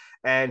things.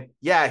 And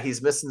yeah,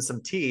 he's missing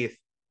some teeth.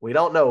 We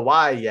don't know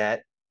why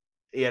yet,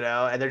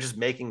 and they're just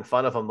making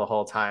fun of him the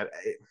whole time.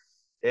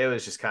 It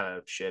was just kind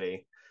of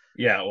shitty.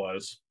 Yeah, it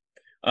was.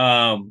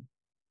 Um,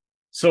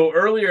 so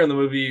earlier in the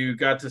movie, you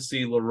got to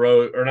see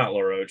LaRoche, or not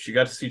LaRoche, you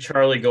got to see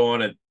Charlie go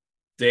on a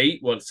date,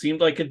 what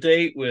seemed like a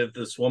date with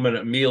this woman,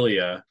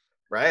 Amelia.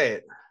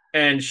 Right.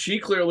 And she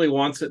clearly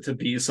wants it to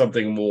be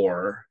something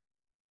more.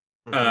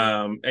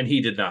 Mm-hmm. And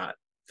he did not.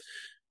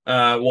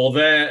 Well,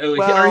 then, or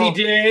Well,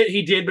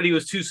 he did, but he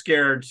was too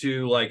scared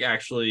to like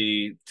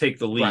actually take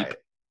the leap right.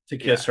 to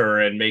kiss Yeah.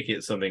 her and make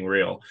it something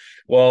real.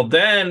 Well,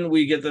 then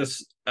we get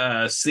this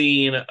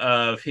scene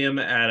of him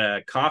at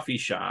a coffee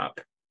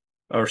shop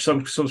or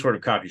some sort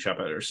of coffee shop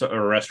or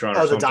a restaurant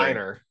or Oh, the something.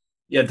 diner.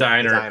 Yeah, The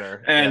diner.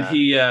 diner. And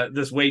Yeah. he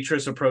this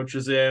waitress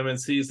approaches him and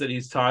sees that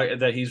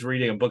he's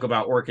reading a book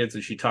about orchids,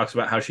 and she talks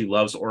about how she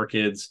loves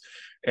orchids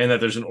and that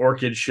there's an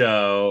orchid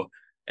show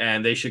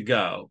and they should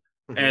go.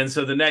 Mm-hmm. And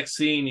so the next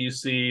scene you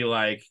see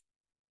like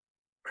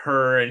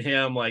her and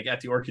him like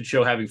at the orchid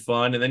show having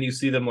fun, and then you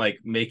see them like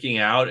making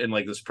out in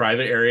like this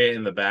private area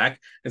in the back.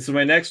 And so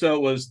my next note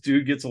was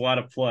dude gets a lot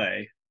of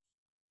play.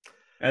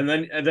 And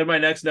then my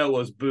next note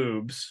was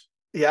boobs.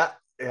 Yeah.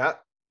 Yeah.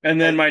 And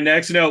then my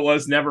next note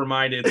was never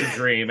mind, it's a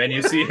dream. And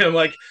you see him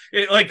like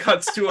it like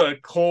cuts to a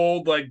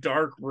cold, like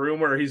dark room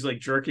where he's like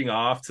jerking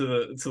off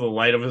to the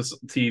light of his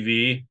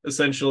TV,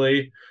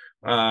 essentially.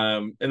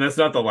 And that's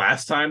not the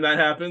last time that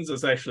happens.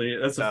 That's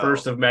the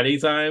first of many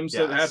times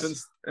that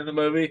happens in the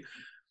movie.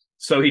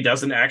 So he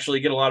doesn't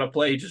actually get a lot of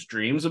play. He just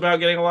dreams about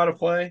getting a lot of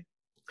play.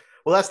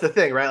 Well, that's the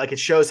thing, right? Like it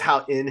shows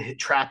how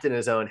trapped in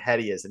his own head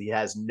he is, and he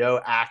has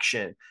no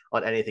action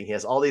on anything. He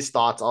has all these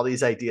thoughts, all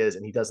these ideas,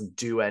 and he doesn't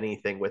do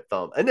anything with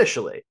them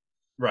initially.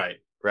 Right.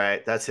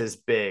 Right. That's his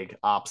big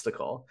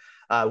obstacle.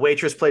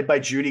 Waitress played by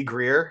Judy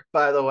Greer,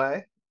 by the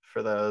way,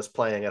 for those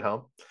playing at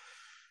home.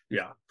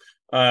 Yeah.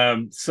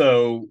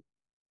 So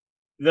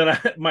then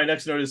my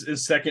next note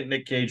is second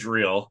Nic Cage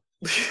real?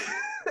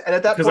 And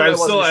at that because point, I I'm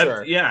still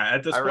wasn't sure.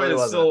 at this I point really it's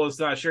wasn't. still it's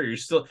not sure.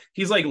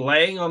 He's like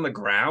laying on the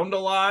ground a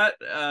lot.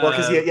 Well,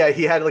 because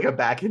he had like a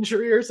back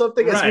injury or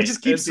something, as we Right.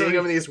 just keep And so seeing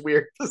him in these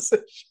weird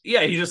positions.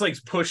 he just like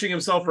pushing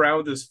himself around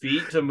with his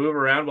feet to move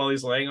around while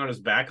he's laying on his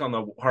back on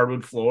the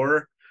hardwood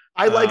floor.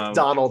 I liked Um,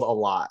 Donald a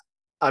lot.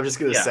 I'm just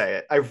gonna yeah, say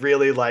it. I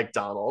really liked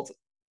Donald.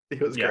 He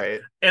was yeah.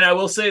 great. And I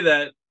will say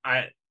that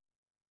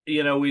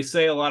we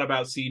say a lot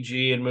about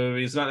CG in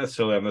movies, not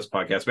necessarily on this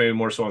podcast, maybe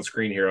more so on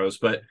Screen Heroes,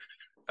 but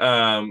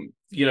um,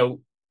 you know,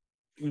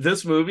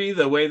 this movie,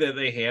 the way that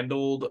they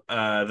handled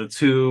the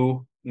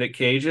two Nic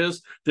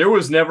Cages, there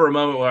was never a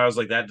moment where I was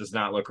like, that does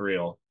not look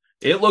real.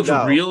 It looked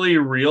No, really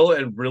real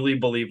and really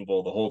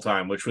believable the whole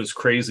time, which was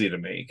crazy to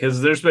me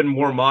because there's been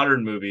more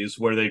modern movies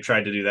where they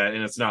tried to do that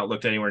and it's not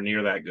looked anywhere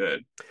near that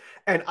good.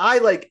 and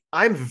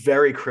I'm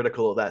very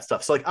critical of that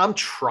stuff. So like I'm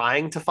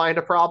trying to find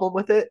a problem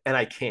with it, and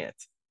I can't.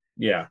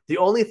 Yeah. The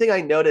only thing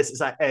I notice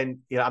is and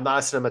I'm not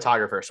a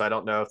cinematographer, so I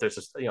don't know if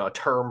there's a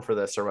term for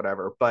this or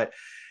whatever, but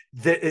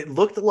it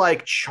looked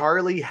like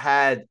Charlie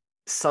had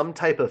some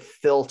type of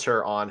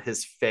filter on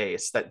his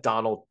face that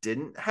Donald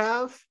didn't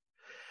have.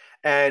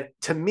 And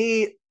to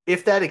me,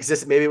 if that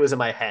existed, maybe it was in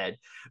my head,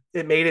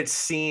 it made it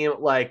seem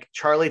like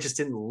Charlie just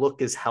didn't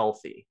look as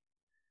healthy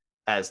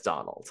as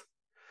Donald.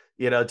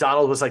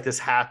 Donald was like this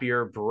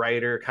happier,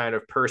 brighter kind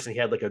of person. He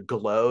had like a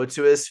glow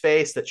to his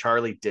face that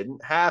Charlie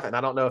didn't have. And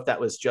I don't know if that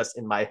was just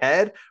in my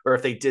head or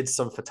if they did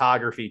some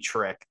photography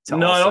trick to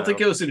No, I don't think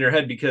also. it was in your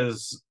head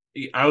because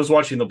I was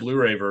watching the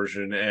Blu-ray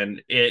version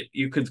and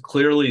you could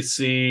clearly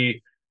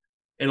see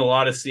in a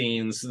lot of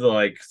scenes the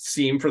like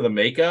seam for the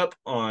makeup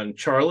on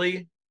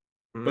Charlie,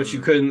 but you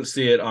Mm, couldn't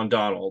see it on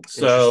Donald.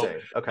 So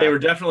interesting. they Okay. were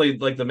definitely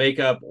like the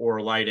makeup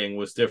or lighting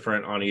was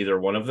different on either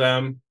one of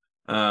them.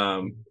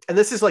 And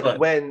this is like But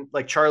when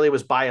like Charlie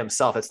was by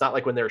himself. It's not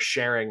like when they're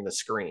sharing the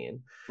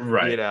screen. You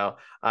right. know,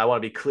 I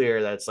want to be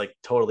clear that it's like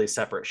totally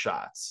separate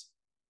shots.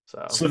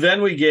 So, So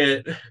then we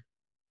get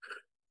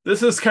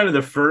this is kind of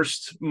the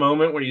first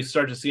moment where you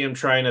start to see him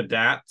try and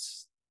adapt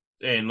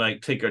and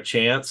like take a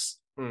chance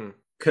mm,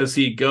 because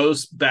he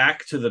goes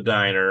back to the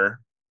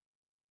diner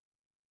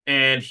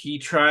and he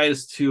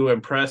tries to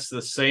impress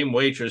the same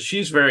waitress.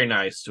 She's very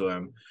nice to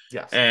him.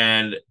 yes.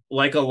 And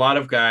like a lot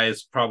of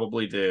guys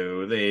probably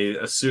do, they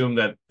assume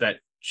that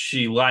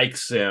she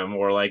likes him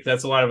or like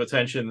that's a lot of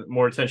attention,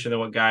 more attention than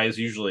what guys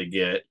usually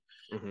get,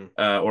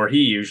 Mm-hmm. or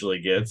he usually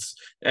gets.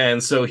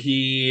 And so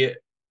he,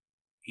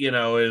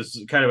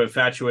 is kind of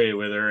infatuated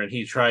with her and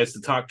he tries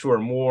to talk to her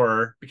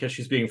more because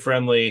she's being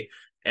friendly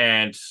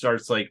and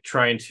starts like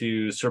trying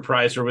to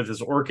surprise her with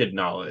his orchid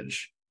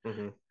knowledge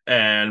Mm-hmm.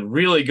 and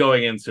really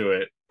going into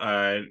it,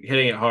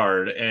 hitting it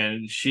hard.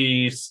 And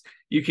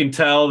you can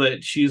tell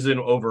that she's in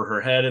over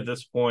her head at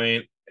this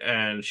point,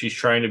 and she's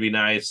trying to be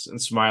nice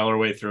and smile her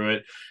way through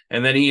it.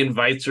 And then he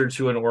invites her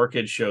to an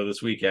orchid show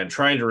this weekend,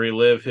 trying to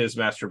relive his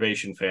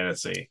masturbation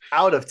fantasy.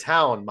 Out of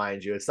town,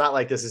 mind you. It's not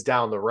like this is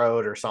down the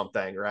road or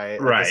something, right? Like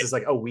this Right. is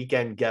like a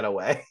weekend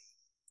getaway.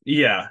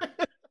 Yeah.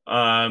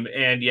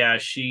 And yeah,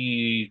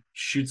 she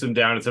shoots him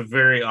down. It's a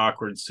very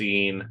awkward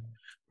scene.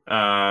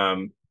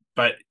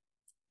 But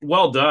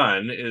well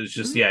done. It was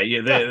just Yeah.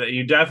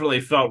 you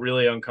definitely felt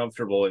really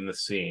uncomfortable in the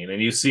scene,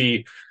 and you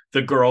see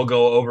the girl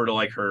go over to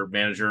like her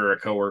manager or a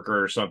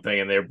coworker or something,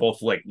 and they're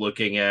both like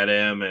looking at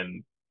him,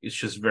 and it's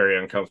just very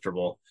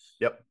uncomfortable.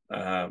 Yep.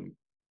 Um,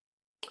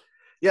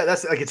 Yeah,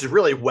 that's like it's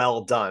really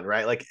well done,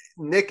 right? Like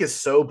Nick is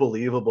so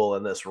believable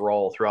in this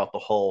role throughout the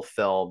whole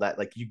film that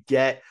like you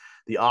get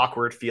the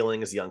awkward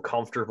feelings, the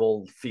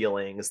uncomfortable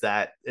feelings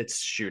that it's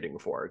shooting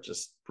for.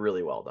 Just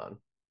really well done.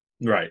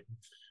 right.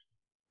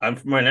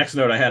 My next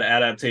note, I had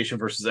adaptation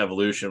versus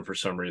evolution for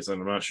some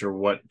reason. I'm not sure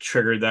what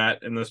triggered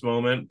that in this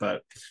moment,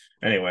 but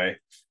anyway.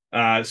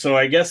 So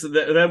I guess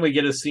then we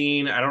get a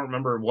scene. I don't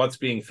remember what's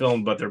being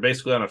filmed, but they're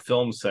basically on a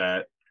film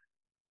set,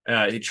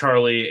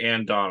 Charlie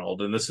and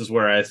Donald, and this is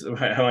where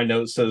how my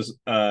note says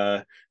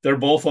they're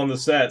both on the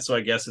set, so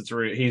I guess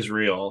he's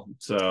real.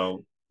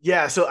 So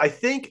Yeah, so I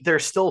think they're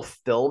still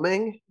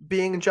filming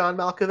Being John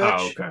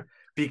Malkovich okay,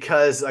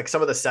 because like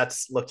some of the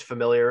sets looked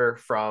familiar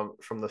from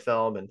the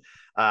film, and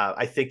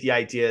I think the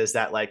idea is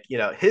that like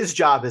his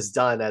job is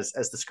done as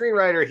the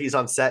screenwriter. He's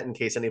on set in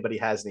case anybody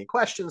has any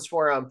questions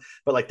for him,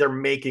 but like they're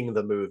making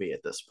the movie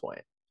at this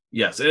point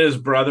yes, and his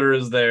brother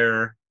is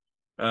there.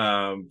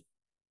 Um,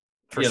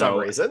 for some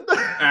reason.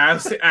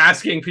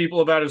 asking people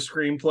about his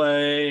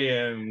screenplay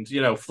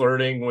and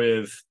flirting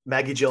with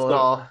Maggie so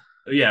Gyllenhaal,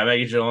 yeah,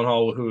 Maggie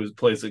Gyllenhaal, who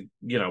plays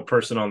a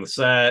person on the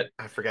set.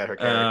 I forget her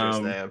character's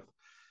Um, name,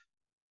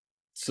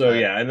 so but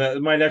yeah,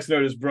 and my next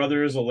note is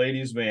brother is a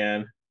ladies'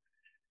 man.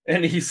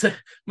 And he said,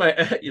 "My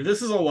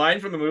this is a line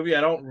from the movie.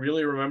 I don't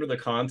really remember the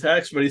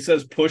context, but he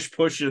says push,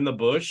 push in the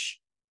bush."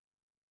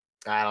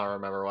 I don't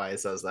remember why he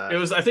says It that.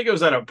 was, I think it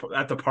was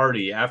at the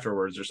party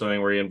afterwards or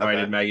something where he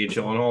invited Okay. Maggie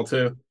Gyllenhaal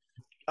to.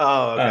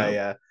 Oh, okay, Um,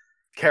 yeah.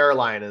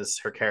 Caroline is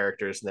her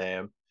character's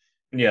name.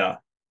 yeah,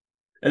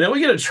 And then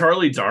we get a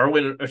Charles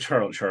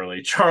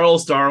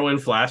Darwin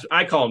flash.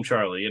 I call him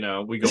Charlie.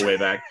 We go way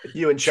back.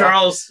 You and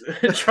Charles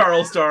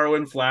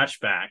Darwin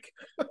flashback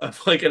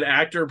of like an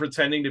actor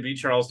pretending to be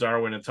Charles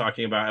Darwin and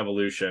talking about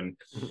evolution,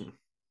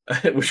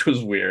 which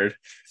was weird.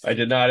 I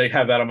did not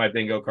have that on my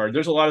bingo card.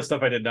 There's a lot of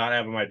stuff I did not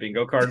have on my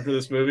bingo card for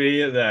this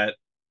movie that,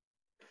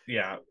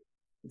 yeah,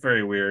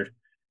 very weird.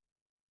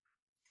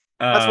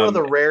 That's one of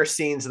the rare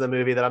scenes in the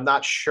movie that I'm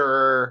not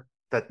sure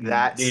that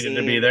needed scene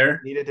to be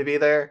there. Needed to be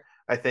there.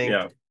 I think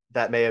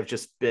that may have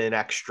just been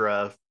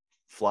extra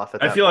fluff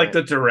at that I feel point. like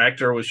the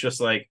director was just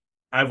like,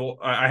 I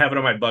have it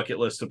on my bucket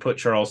list to put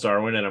Charles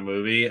Darwin in a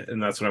movie,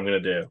 and that's what I'm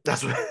going to do.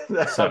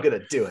 I'm going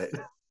to do it.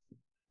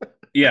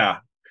 Yeah.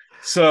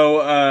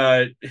 So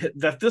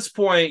at this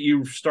point,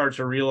 you start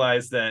to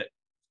realize that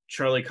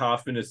Charlie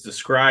Kaufman is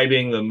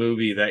describing the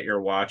movie that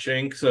you're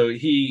watching. So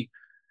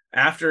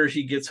after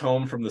he gets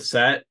home from the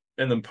set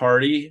and the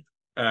party,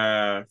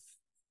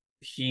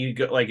 he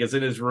is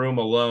in his room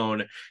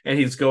alone, and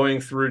he's going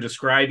through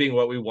describing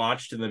what we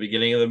watched in the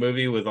beginning of the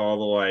movie with all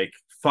the like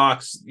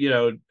fox,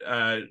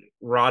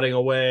 rotting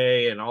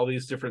away and all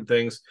these different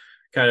things,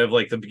 kind of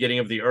like the beginning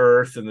of the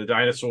earth and the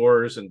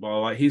dinosaurs and blah, blah,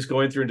 blah. He's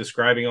going through and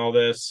describing all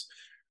this.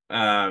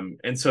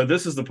 And so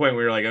this is the point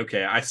where you're like,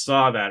 okay, I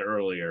saw that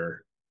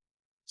earlier.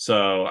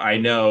 So I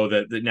know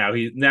that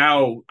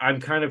now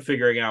I'm kind of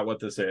figuring out what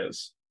this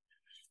is.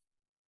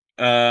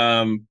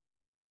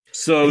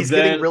 So he's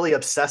getting really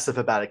obsessive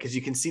about it because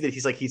you can see that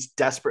he's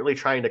desperately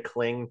trying to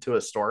cling to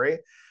a story,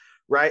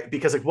 right?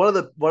 Because like one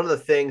of the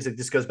things that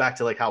just goes back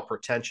to like how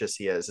pretentious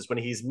he is when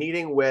he's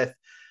meeting with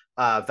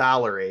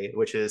Valerie,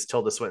 which is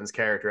Tilda Swinton's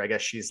character. I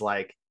guess she's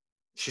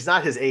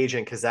not his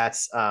agent because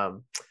that's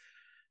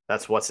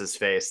what's his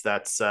face.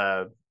 That's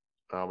oh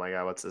my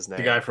god, what's his name?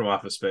 The guy from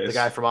Office Space. The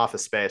guy from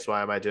Office Space.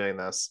 Why am I doing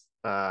this?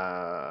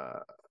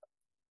 That's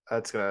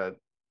gonna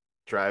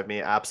drive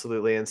me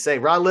absolutely insane.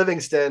 Ron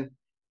Livingston.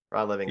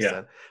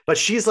 Yeah. But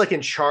she's like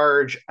in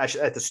charge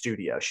at the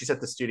studio. She's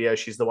at the studio.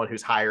 She's the one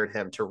who's hired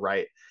him to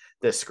write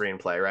this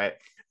screenplay, right?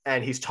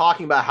 And he's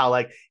talking about how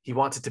like he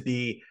wants it to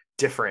be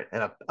different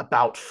and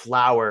about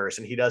flowers,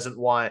 and he doesn't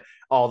want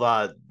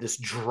all this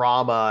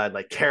drama and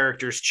like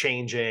characters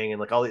changing and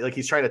like all like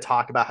he's trying to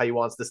talk about how he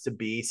wants this to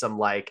be some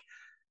like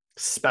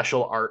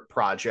special art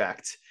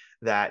project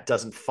that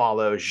doesn't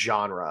follow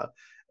genre.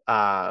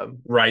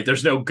 Right.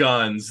 There's no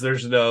guns.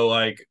 There's no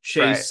like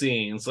chase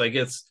scenes. Like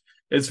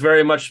it's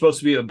very much supposed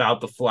to be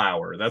about the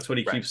flower. That's what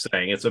he keeps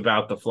saying. It's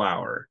about the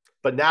flower.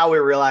 But now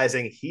we're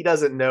realizing he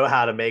doesn't know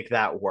how to make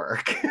that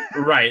work.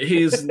 Right.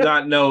 He's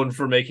not known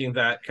for making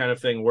that kind of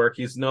thing work.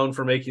 He's known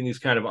for making these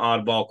kind of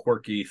oddball,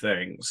 quirky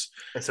things.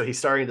 And so he's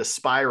starting to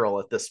spiral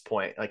at this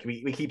point. Like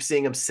we keep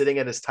seeing him sitting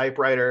at his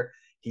typewriter.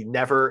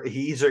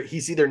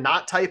 He's either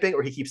not typing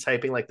or he keeps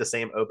typing like the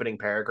same opening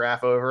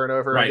paragraph over and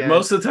over again.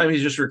 Most of the time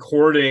he's just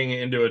recording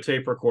into a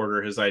tape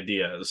recorder his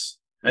ideas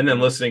and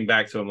then listening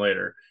back to them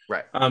later.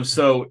 Right.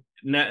 So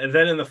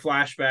then in the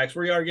flashbacks,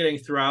 we are getting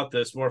throughout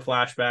this more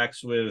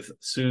flashbacks with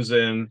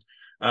Susan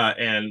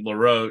and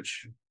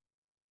LaRoche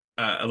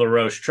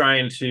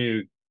trying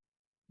to,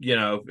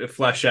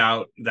 flesh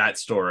out that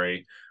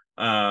story.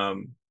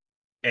 And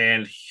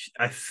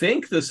I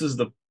think this is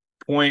the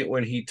point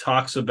when he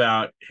talks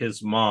about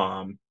his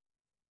mom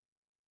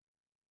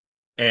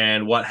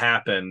and what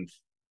happened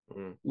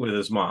with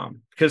his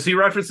mom, because he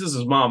references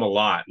his mom a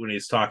lot when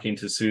he's talking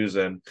to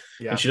Susan,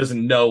 and she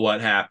doesn't know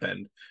what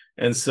happened.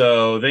 And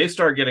so they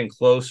start getting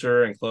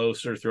closer and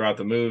closer throughout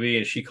the movie,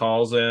 and she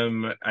calls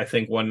him, I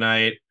think, one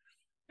night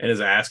and is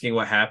asking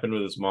what happened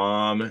with his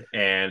mom,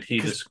 and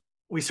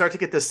we start to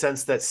get the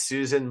sense that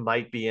Susan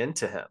might be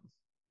into him.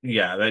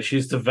 Yeah, that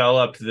she's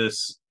developed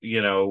this,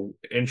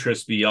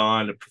 interest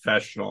beyond a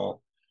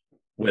professional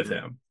with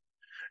him.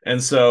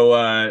 And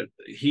so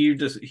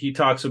he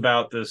talks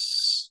about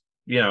this,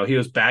 he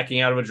was backing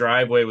out of a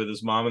driveway with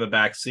his mom in the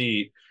back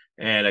seat,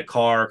 and a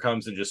car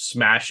comes and just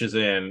smashes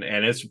in,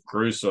 and it's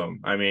gruesome.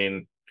 I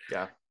mean,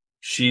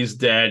 she's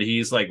dead.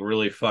 He's like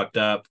really fucked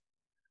up.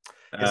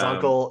 His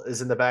uncle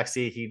is in the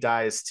backseat. He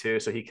dies too.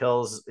 So he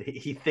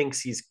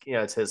thinks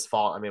it's his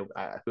fault. I mean,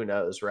 who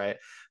knows, right?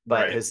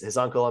 But his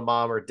uncle and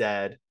mom are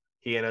dead.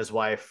 He and his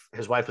wife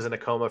was in a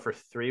coma for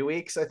 3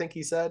 weeks, I think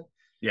he said.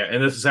 Yeah.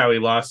 And this is how he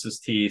lost his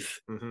teeth.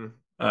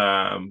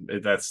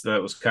 That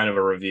was kind of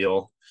a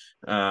reveal.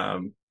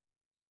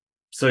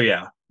 So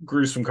yeah,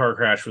 gruesome car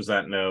crash was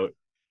that note.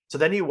 So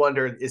then you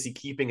wondered, is he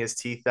keeping his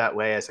teeth that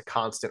way as a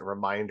constant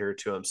reminder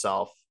to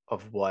himself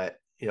of what,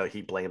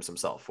 he blames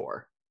himself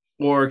for?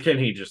 Or can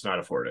he just not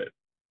afford it?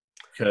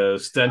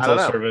 Because dental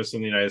service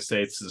in the United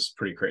States is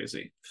pretty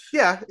crazy.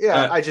 Yeah.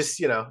 I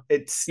just,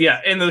 it's...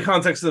 Yeah, in the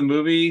context of the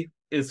movie,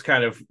 it's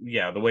kind of,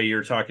 the way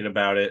you're talking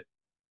about it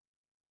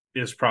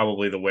is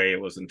probably the way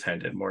it was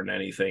intended more than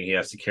anything. He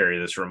has to carry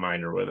this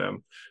reminder with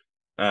him.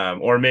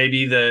 Or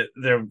maybe that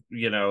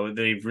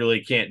they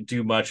really can't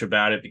do much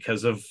about it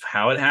because of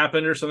how it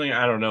happened or something.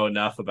 I don't know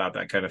enough about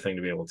that kind of thing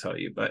to be able to tell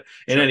you. But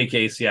in any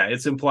case,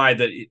 it's implied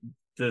that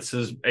this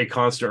is a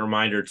constant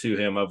reminder to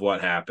him of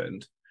what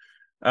happened.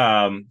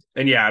 And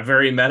yeah, a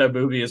very meta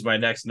movie is my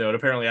next note.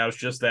 Apparently, I was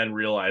just then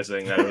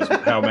realizing that it was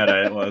how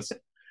meta it was.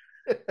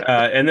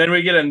 And then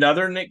we get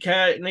another Nick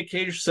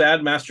Cage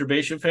sad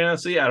masturbation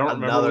fantasy. I don't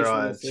remember Another which one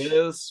one. this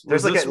is.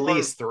 There's Was like this at one?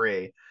 least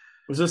three.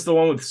 Was this the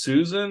one with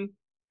Susan?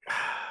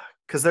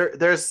 Because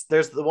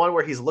there's the one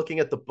where he's looking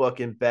at the book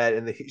in bed,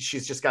 and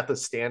she's just got the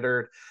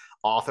standard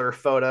author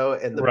photo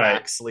in the Right.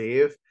 back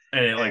sleeve,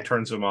 And it like and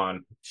turns him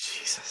on.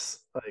 Jesus,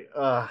 like,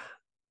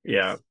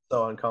 Yeah.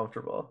 so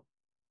uncomfortable.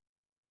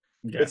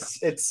 Yeah.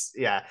 It's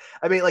yeah.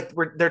 I mean, like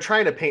they're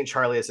trying to paint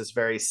Charlie as this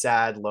very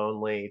sad,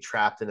 lonely,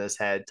 trapped in his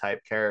head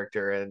type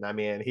character, and I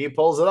mean, he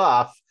pulls it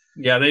off.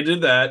 Yeah, they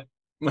did that.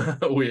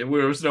 There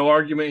was no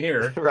argument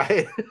here.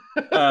 Right.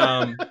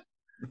 Um,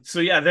 so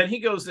yeah, then he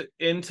goes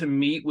in to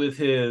meet with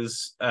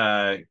his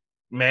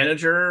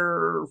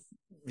manager,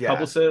 Yeah.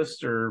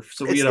 publicist, or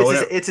so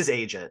It's his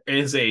agent.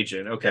 his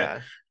agent. Okay.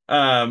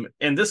 Yeah.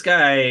 And this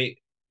guy,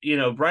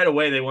 right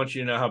away they want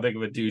you to know how big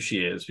of a douche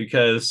he is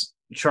because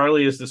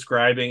Charlie is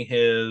describing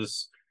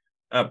his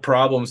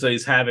problems that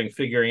he's having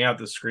figuring out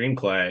the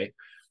screenplay,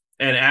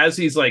 and as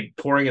he's like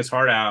pouring his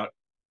heart out,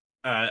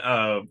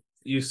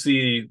 you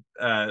see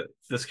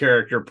this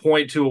character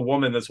point to a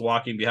woman that's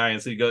walking behind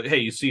and so you go, "Hey,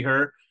 you see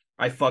her?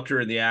 I fucked her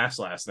in the ass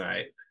last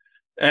night."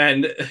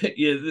 And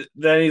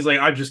then he's like,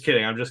 I'm just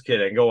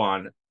kidding. Go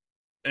on.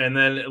 And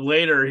then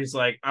later he's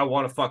like, I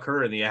want to fuck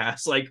her in the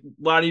ass. Like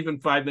not even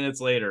 5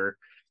 minutes later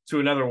to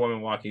another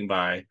woman walking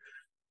by.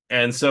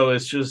 And so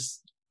it's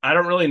just, I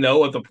don't really know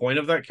what the point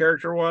of that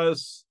character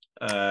was.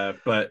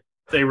 But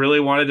they really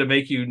wanted to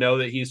make you know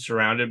that he's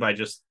surrounded by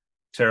just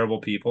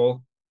terrible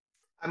people.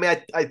 I mean,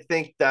 I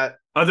think that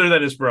Other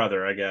than his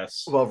brother, I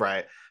guess. well,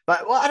 right,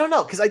 but well, I don't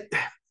know because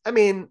I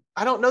mean,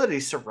 I don't know that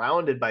he's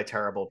surrounded by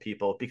terrible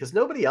people because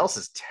nobody else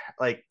is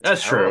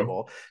That's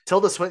terrible. true.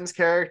 Tilda Swinton's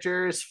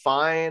character is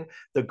fine.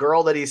 The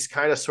girl that he's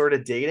kind of sort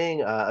of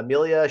dating,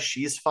 Amelia,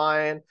 she's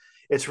fine.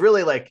 It's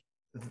really like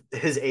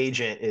his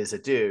agent is a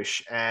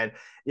douche, and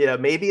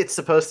maybe it's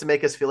supposed to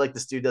make us feel like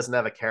this dude doesn't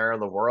have a care in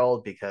the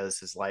world because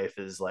his life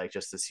is like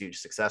just this huge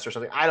success or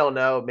something. I don't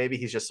know. Maybe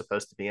he's just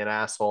supposed to be an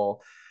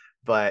asshole,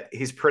 but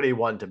he's pretty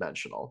one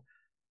dimensional.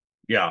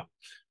 Yeah.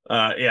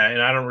 Yeah,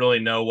 and I don't really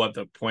know what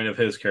the point of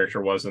his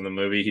character was in the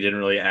movie. He didn't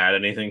really add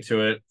anything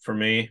to it for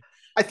me.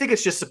 I think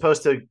it's just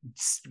supposed to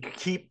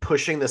keep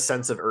pushing the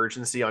sense of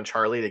urgency on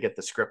Charlie to get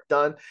the script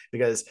done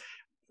because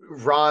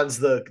Ron's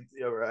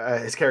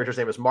his character's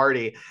name is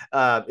Marty,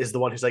 is the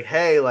one who's like,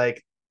 hey,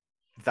 like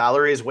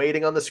Valerie is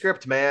waiting on the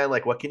script, man.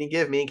 Like, what can you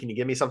give me? Can you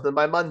give me something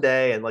by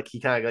Monday? And like he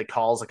kind of like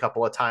calls a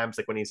couple of times,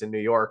 like when he's in New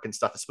York and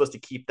stuff. It's supposed to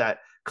keep that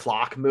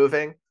clock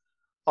moving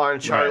on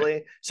Right.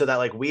 Charlie so that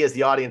like we as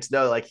the audience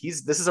know like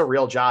this is a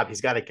real job.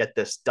 He's got to get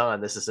this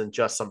done. This isn't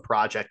just some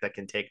project that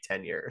can take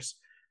 10 years.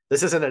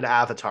 This isn't an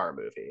Avatar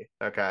movie.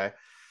 Okay.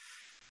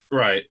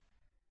 Right.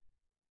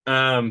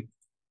 Um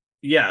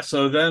yeah,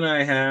 so then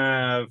I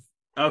have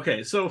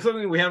okay, so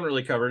something we haven't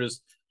really covered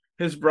is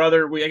his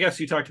brother. I guess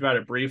you talked about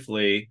it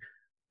briefly.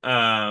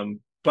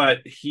 But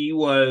he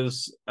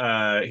wants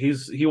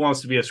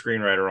to be a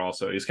screenwriter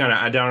also. He's kind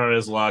of down on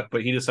his luck,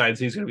 but he decides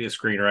he's going to be a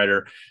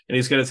screenwriter and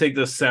he's going to take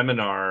this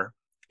seminar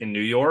in New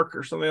York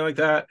or something like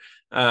that.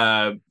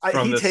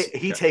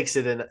 He takes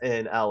it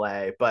in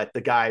LA, but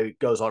the guy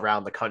goes all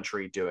around the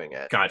country doing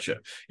it. Gotcha.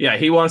 Yeah,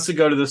 he wants to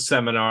go to this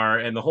seminar,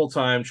 and the whole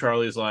time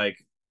Charlie's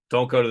like,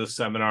 "Don't go to the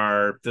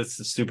seminar. That's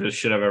the stupidest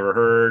shit I've ever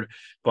heard."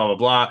 Blah blah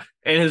blah.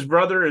 And his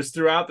brother is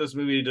throughout this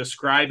movie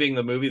describing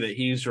the movie that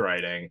he's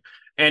writing,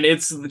 and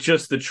it's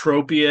just the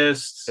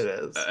tropiest. It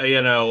is,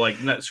 like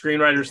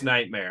screenwriter's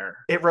nightmare.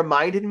 It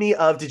reminded me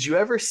of. Did you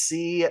ever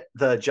see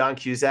the John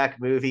Cusack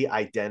movie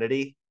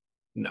Identity?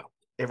 No.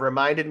 It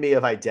reminded me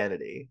of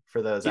Identity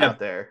for those out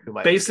there who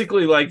might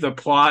basically like the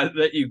plot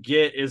that you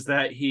get is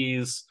that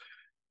he's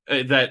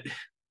that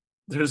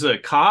there's a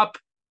cop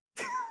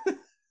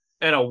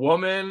and a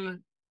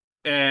woman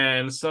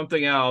and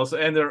something else,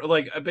 and they're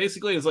like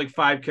basically it's like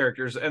five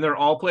characters and they're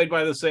all played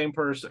by the same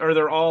person, or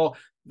they're all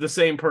the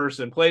same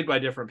person played by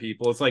different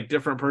people. It's like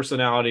different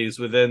personalities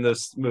within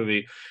this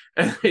movie.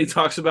 And he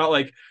talks about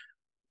like,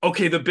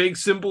 okay, the big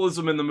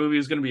symbolism in the movie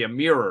is going to be a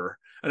mirror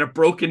and a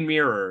broken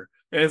mirror.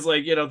 And it's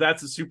like,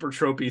 that's a super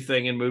tropey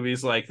thing in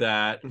movies like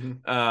that.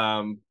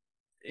 Mm-hmm.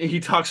 He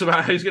talks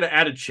about how he's going to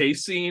add a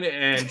chase scene,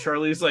 and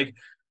Charlie's like,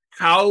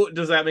 how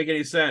does that make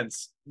any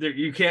sense?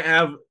 You can't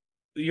have,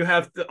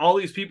 all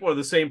these people are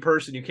the same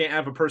person. You can't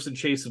have a person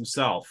chase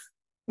himself,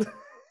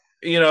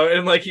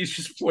 and like he's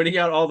just pointing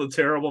out all the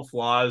terrible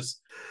flaws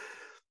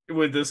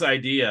with this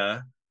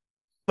idea.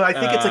 But I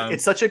think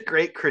it's such a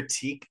great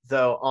critique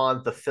though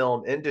on the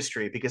film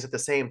industry because at the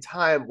same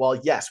time, well,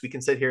 yes, we can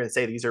sit here and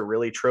say these are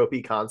really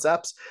tropey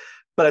concepts,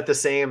 but at the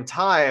same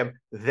time,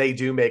 they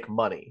do make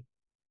money.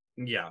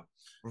 Yeah.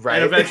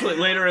 Right. And eventually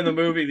later in the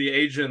movie, the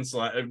agent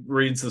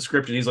reads the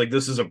script and he's like,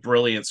 this is a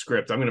brilliant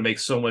script. I'm going to make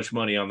so much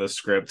money on this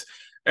script.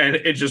 And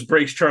it just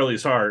breaks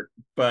Charlie's heart.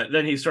 But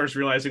then he starts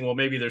realizing, well,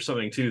 maybe there's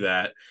something to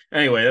that.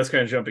 Anyway, that's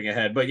kind of jumping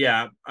ahead. But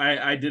yeah,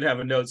 I did have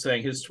a note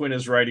saying his twin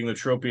is writing the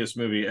tropiest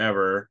movie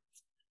ever.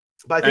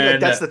 But I think like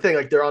And that's the thing.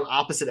 Like they're on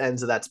opposite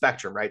ends of that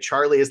spectrum, right?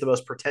 Charlie is the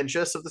most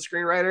pretentious of the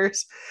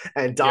screenwriters,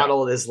 and yeah,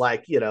 Donald is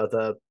like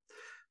the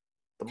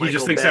he just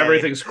Michael thinks Bay.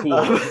 everything's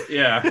cool.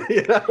 Yeah.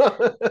 You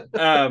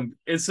know?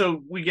 And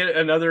so we get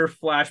another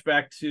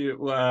flashback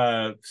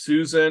to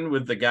Susan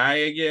with the guy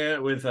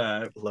again, with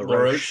LaRoche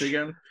LaRoche.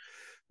 again. Um,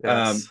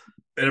 Yes.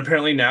 and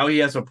apparently now he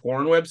has a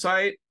porn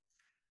website.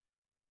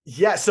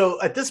 Yeah. So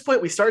at this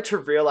point, we start to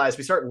realize,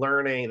 we start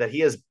learning that he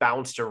has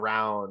bounced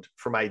around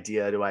from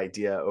idea to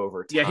idea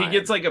over Yeah, he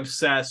gets time. like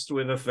obsessed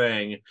with a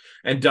thing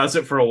and does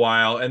it for a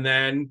while and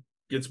then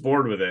gets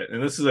bored with it.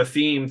 And this is a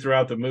theme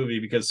throughout the movie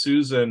because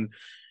Susan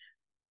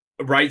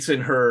writes in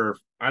her,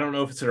 I don't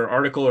know if it's in her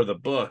article or the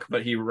book,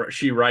 but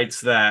she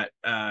writes that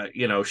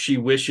she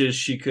wishes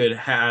she could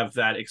have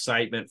that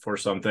excitement for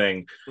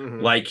something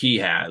Mm-hmm. like he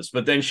has.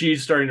 But then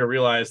she's starting to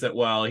realize that,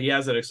 well, he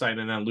has that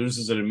excitement and then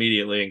loses it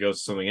immediately and goes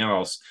to something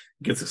else,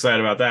 gets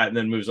excited about that and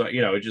then moves on,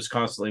 just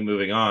constantly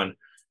moving on.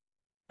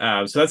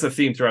 So that's a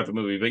theme throughout the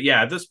movie. But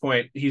yeah, at this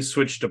point, he's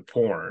switched to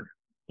porn.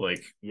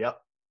 Like Yep.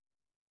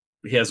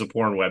 he has a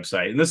porn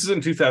website, and this is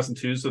in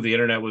 2002, so the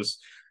internet was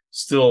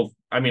still.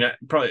 I mean,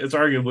 probably it's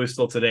arguably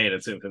still today in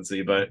its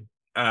infancy, but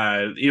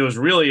it was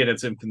really in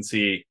its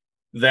infancy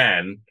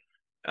then.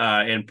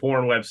 And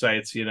porn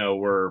websites,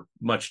 were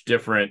much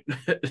different,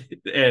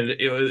 and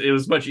it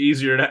was much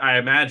easier, I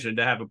imagine,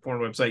 to have a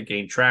porn website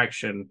gain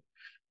traction Back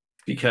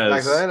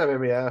because then, I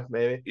mean, yeah,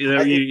 maybe.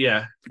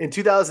 yeah, In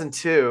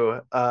 2002,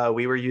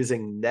 we were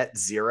using Net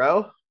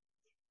Zero.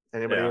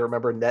 Anybody yeah,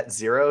 remember Net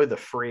Zero, the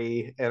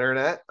free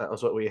internet? That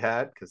was what we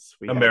had because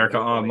we had America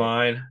no money.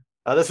 Online.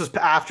 This was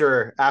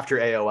after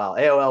AOL.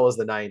 AOL was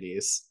the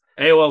 90s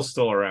AOL's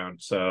still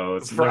around, so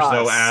for there's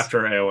no us.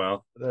 after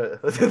AOL.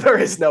 There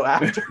is no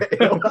after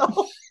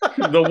AOL.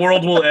 The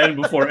world will end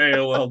before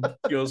AOL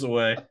goes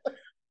away.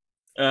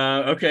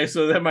 Okay,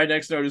 so then my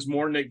next note is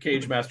more Nic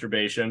Cage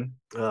masturbation.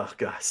 Oh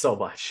god, so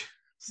much,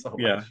 so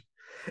Yeah.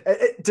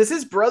 much. Does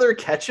his brother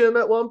catch him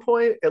at one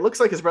point? It looks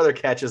like his brother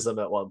catches him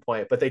at one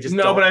point, but they just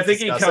No, but don't I think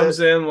he discuss it. comes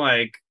in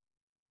like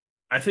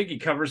I think he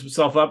covers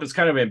himself up. It's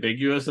kind of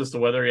ambiguous as to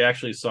whether he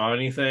actually saw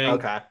anything.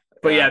 Okay,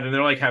 But yeah, yeah, then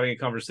they're like having a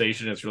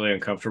conversation. It's really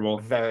uncomfortable.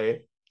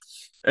 very.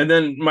 And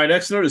then my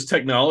next note is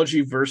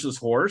technology versus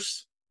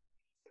horse.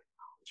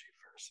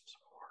 Versus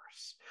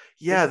horse.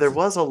 Yeah, there It's a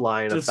was a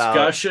line about.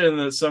 discussion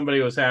that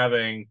somebody was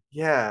having.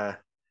 Yeah,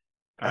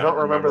 I I don't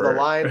don't remember the remember.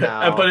 line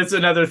But now. it's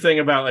another thing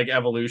about like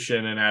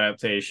evolution and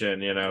adaptation,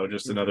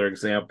 just Mhm. another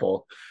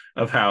example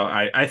of how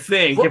I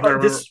think, if I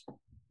remember. This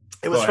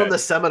it Go was from ahead. the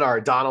seminar,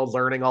 Donald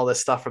learning all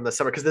this stuff from the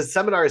seminar, because the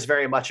seminar is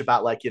very much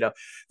about like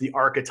the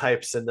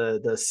archetypes and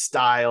the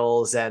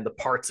styles and the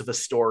parts of a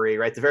story,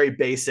 right? The very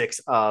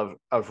basics of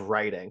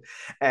writing.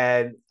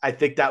 And I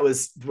think that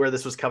was where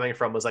this was coming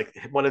from, was like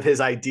one of his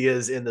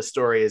ideas in the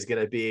story is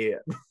going to be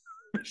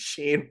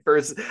machine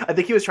versus, I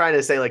think he was trying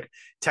to say like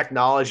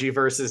technology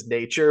versus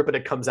nature, but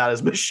it comes out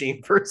as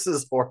machine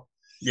versus horse.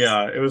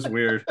 Yeah, it was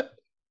weird.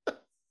 I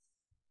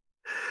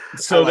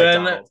So like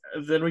then Donald.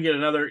 then we get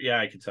another, yeah,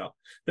 I can tell.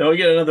 Then we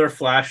get another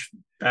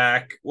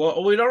flashback.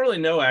 Well, we don't really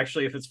know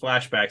actually if it's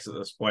flashbacks at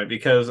this point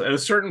because at a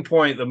certain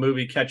point the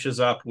movie catches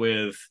up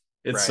with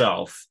Right.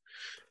 itself.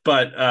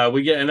 But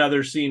we get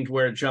another scene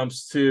where it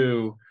jumps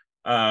to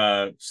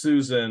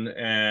Susan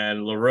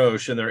and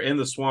LaRoche and they're in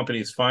the swamp and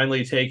he's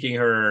finally taking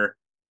her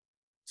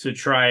to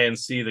try and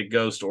see the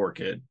ghost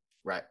orchid.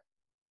 Right.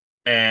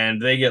 And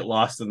they get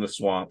lost in the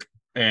swamp.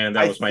 And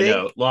that I was my think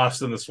note.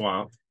 Lost in the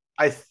swamp.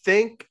 I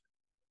think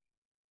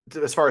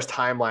as far as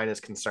timeline is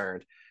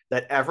concerned,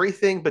 that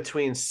everything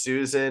between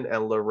Susan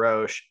and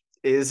LaRoche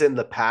is in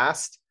the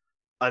past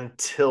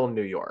until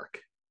New York.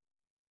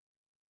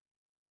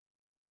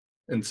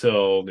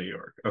 Until New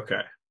York.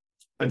 Okay.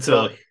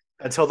 Until Until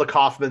until the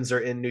Kaufmans are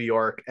in New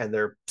York and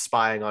they're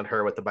spying on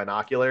her with the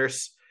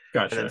binoculars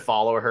and then gotcha.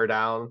 follow her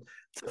down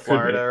to Could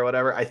Florida be. or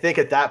whatever. I think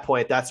at that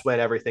point that's when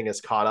everything is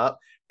caught up.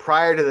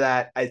 Prior to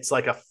that, it's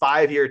like a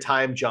 5 year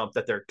time jump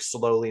that they're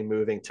slowly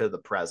moving to the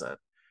present.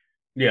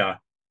 Yeah.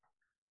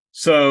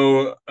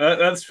 So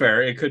that's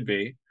fair. It could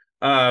be.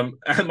 And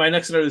my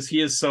next note is he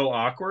is so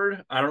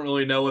awkward. I don't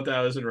really know what that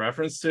was in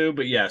reference to,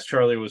 but yes,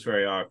 Charlie was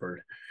very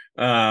awkward.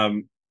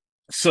 Um,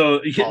 so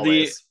the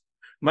Always.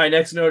 my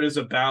next note is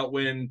about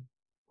when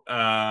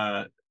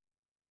uh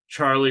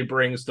Charlie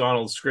brings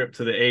Donald's script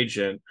to the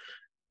agent.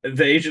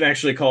 The agent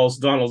actually calls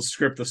Donald's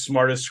script the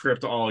smartest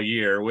script all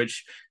year,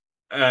 which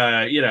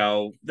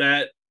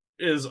that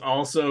is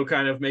also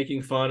kind of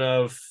making fun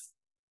of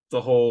the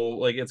whole,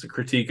 like, it's a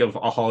critique of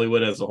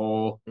Hollywood as a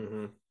whole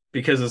Mm-hmm.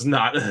 because it's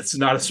not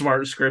a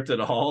smart script at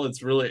all.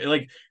 It's really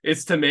like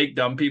it's to make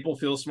dumb people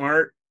feel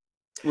smart,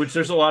 which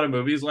there's a lot of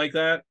movies like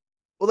that.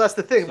 Well, that's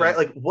the thing, right? So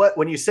Like, what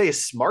when you say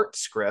smart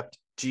script,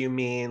 do you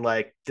mean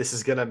like this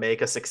is going to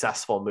make a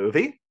successful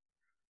movie?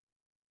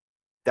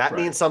 That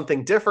right, means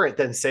something different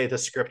than, say, the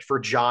script for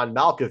John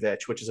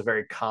Malkovich, which is a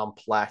very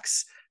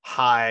complex,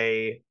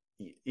 high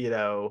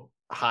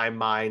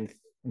mind,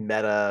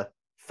 meta right.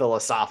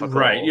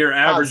 philosophical Your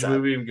average concept,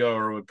 movie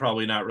goer would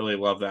probably not really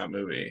love that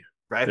movie.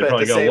 right? They'd But at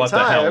probably the go, same "What the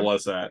hell time,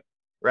 was that?"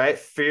 right?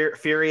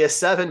 Furious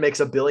 7 makes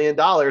 $1 billion.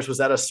 Was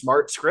that a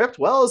smart script?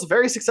 Well, it was a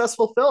very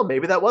successful film.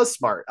 Maybe that was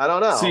smart. I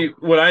don't know. See,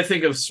 when I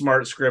think of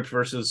smart script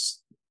versus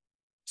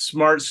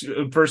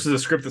a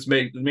script that's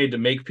made to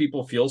make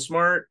people feel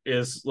smart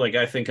is like,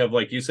 I think of,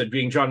 like you said,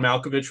 Being John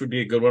Malkovich would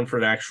be a good one for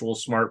an actual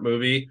smart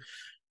movie.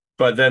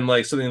 But then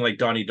like something like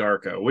Donnie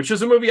Darko, which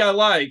is a movie I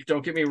like,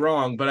 don't get me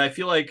wrong, but I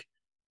feel like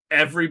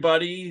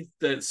everybody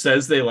that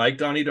says they like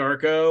Donnie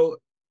Darko,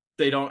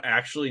 they don't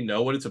actually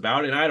know what it's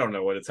about, and I don't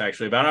know what it's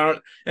actually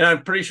about. And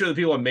I'm pretty sure the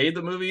people that made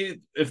the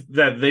movie, if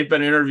that they've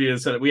been interviewed and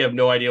said that we have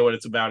no idea what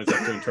it's about, it's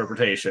up to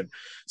interpretation.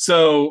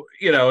 So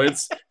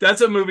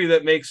that's a movie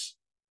that makes,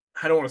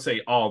 I don't want to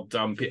say all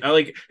dumb people,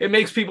 like it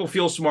makes people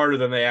feel smarter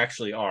than they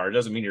actually are. It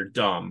doesn't mean you're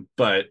dumb,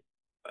 but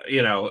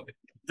I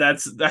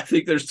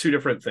think there's two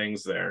different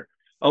things there.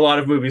 A lot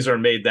of movies are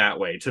made that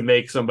way to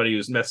make somebody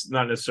who's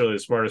not necessarily the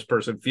smartest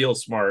person feel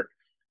smart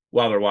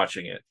while they're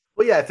watching it.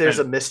 Well, yeah, if there's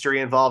a mystery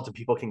involved and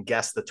people can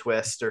guess the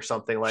twist or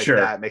something like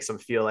that, it makes them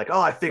feel like,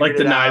 oh, I figured like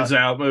the Knives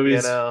Out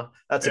movies.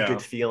 That's a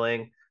good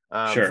feeling.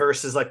 Sure.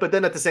 Versus like, but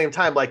then at the same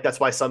time, like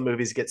that's why some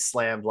movies get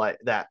slammed like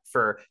that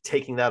for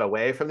taking that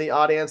away from the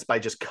audience by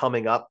just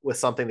coming up with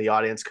something the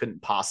audience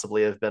couldn't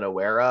possibly have been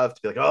aware of,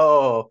 to be like,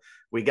 oh,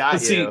 we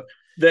got you.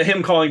 See,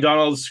 him calling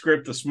Donald's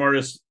script the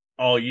smartest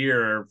all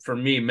year for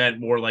me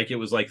meant more like it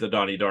was like the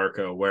Donnie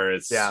Darko, where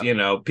it's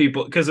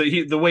people, because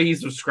the way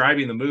he's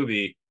describing the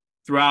movie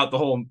throughout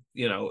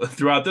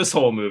this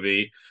whole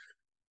movie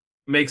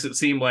makes it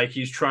seem like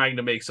he's trying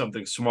to make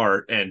something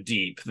smart and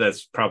deep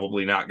that's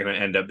probably not going to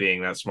end up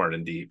being that smart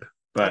and deep.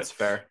 But that's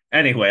fair.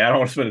 Anyway, I don't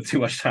want to spend too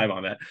much time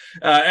on that.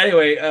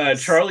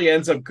 Charlie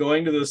ends up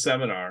going to the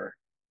seminar.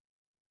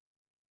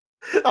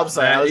 I'm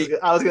sorry,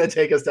 I was going to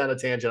take us down a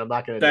tangent. I'm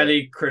not going to. That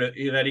he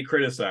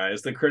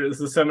criticized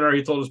the seminar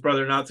he told his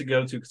brother not to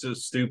go to because it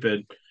was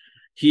stupid.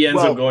 He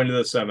ends up going to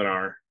the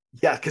seminar.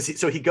 Yeah, because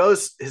he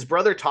goes. His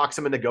brother talks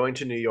him into going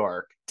to New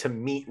York to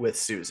meet with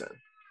Susan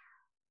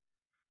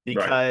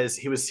because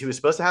he was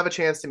supposed to have a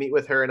chance to meet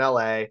with her in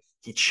L.A.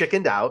 He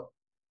chickened out,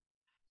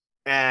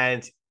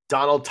 and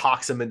Donald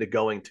talks him into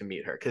going to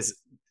meet her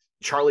because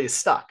Charlie is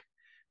stuck.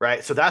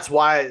 Right. So that's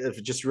why,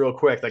 just real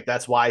quick, like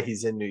that's why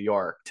he's in New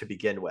York to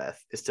begin with,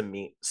 is to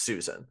meet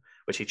Susan,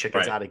 which he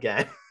chickens out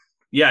again.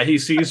 Yeah, he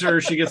sees her.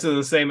 She gets in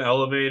the same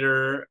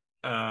elevator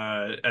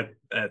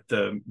at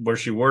the where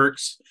she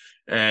works,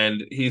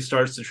 and he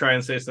starts to try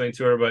and say something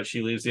to her, but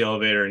she leaves the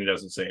elevator and he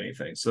doesn't say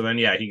anything. So then,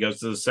 he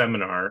goes to the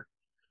seminar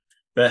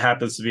that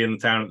happens to be in the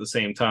town at the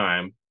same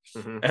time.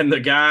 Mm-hmm. And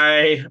the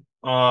guy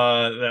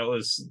that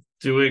was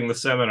doing the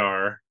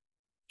seminar,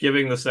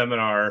 giving the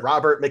seminar,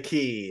 Robert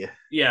McKee.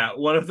 Yeah,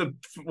 one of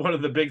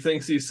the big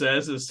things he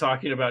says is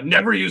talking about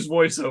never use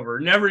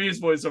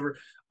voiceover.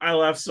 I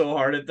laughed so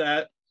hard at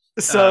that.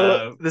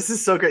 So this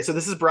is so great. So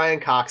this is Brian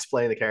Cox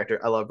playing the character.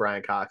 I love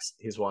Brian Cox.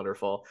 He's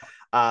wonderful.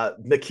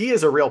 McKee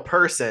is a real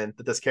person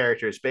that this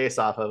character is based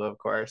off of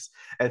course.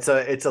 And so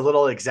it's a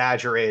little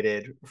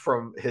exaggerated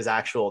from his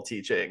actual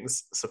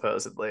teachings,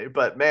 supposedly.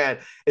 But man,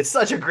 it's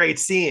such a great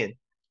scene.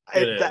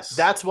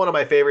 That's one of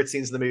my favorite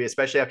scenes in the movie,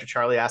 especially after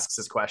Charlie asks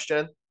his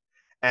question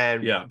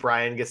and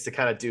Brian gets to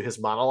kind of do his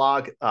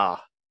monologue.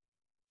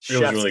 It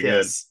was really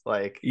kiss.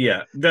 Good.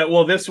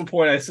 This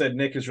point I said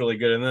Nick is really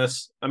good in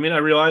this. I mean, I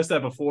realized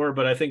that before,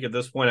 but I think at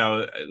this point,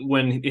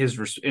 in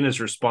his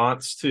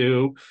response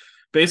to,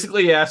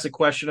 basically he asked a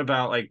question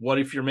about like, what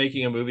if you're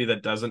making a movie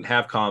that doesn't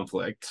have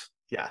conflict?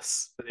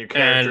 Yes, your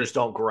characters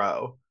don't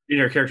grow.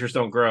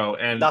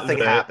 And nothing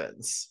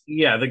happens.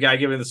 Yeah, the guy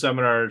giving the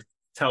seminar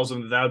tells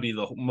him that would be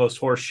the most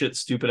horseshit,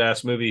 stupid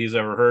ass movie he's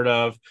ever heard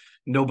of.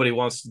 Nobody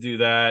wants to do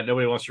that.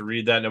 Nobody wants to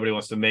read that. Nobody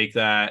wants to make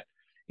that.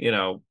 He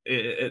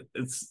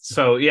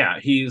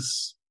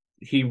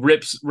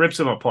rips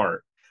him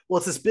apart. Well,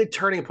 it's this big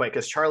turning point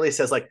because Charlie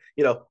says, like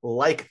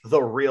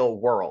the real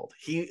world.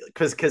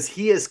 Because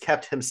he has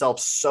kept himself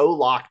so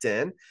locked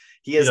in.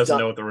 He doesn't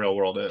know what the real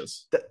world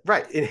is.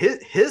 Right. In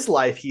his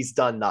life, he's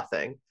done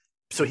nothing.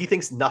 So he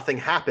thinks nothing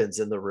happens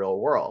in the real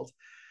world.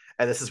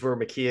 And this is where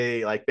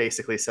McKee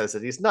basically says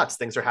that he's nuts.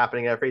 Things are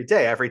happening every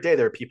day. Every day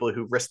there are people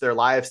who risk their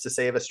lives to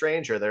save a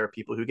stranger. There are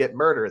people who get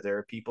murdered. There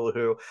are people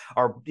who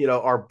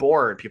are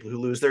born, people who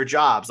lose their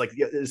jobs.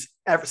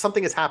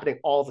 Something is happening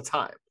all the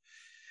time.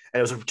 And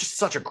it was just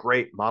such a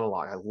great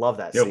monologue. I love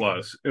that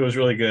scene. It was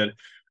really good.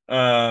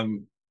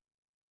 Then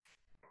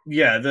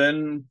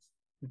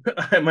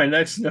my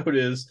next note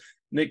is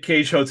Nic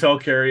Cage hotel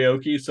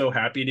karaoke, so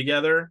happy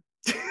together.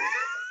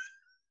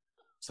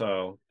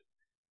 So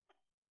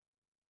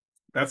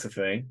that's a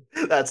thing.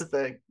 That's a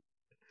thing.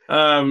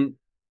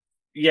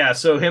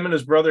 So him and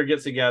his brother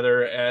get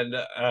together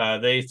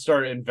and they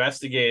start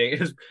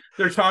investigating.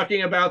 They're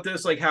talking about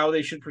this, like how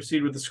they should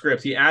proceed with the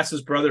script. He asks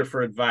his brother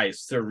for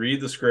advice to read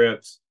the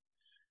script,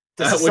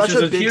 which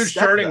is a huge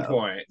turning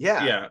point.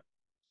 Yeah.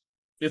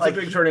 It's a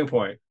big turning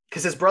point.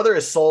 Because his brother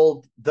has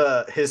sold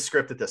his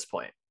script at this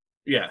point.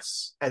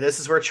 Yes. And this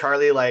is where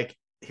Charlie,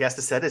 he has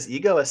to set his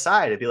ego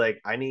aside and be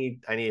like, I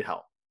need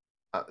help.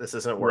 This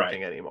isn't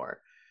working anymore.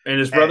 And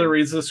his brother And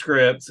reads the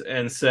script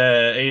and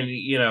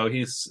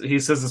he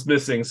says it's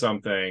missing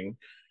something.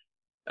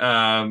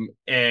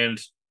 And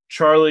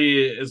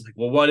Charlie is like,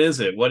 well, what is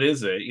it? What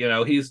is it?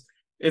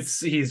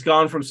 He's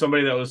gone from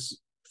somebody that was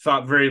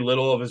thought very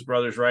little of his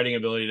brother's writing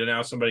ability to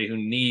now somebody who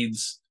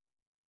needs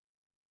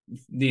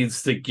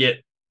to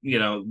get,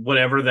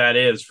 whatever that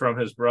is from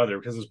his brother,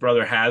 because his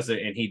brother has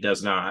it and he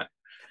does not.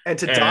 to And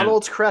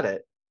Donald's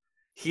credit,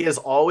 he is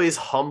always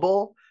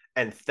humble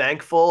and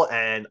thankful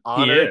and he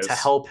honored to is.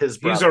 help his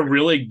He's a brother.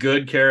 really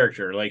good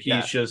character. Like he's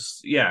Yeah.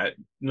 just,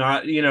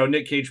 not,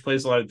 Nic Cage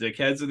plays a lot of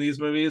dickheads in these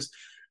movies,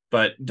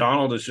 but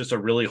Donald is just a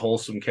really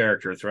wholesome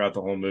character throughout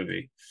the whole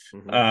movie.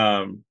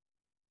 Mm-hmm.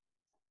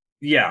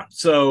 Yeah.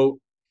 So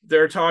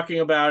they're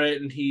talking about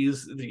it, and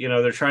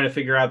they're trying to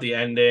figure out the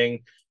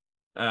ending.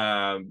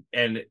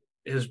 And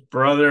his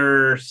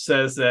brother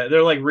says that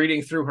they're like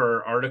reading through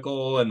her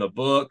article in the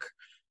book,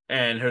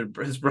 and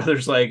his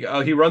brother's like,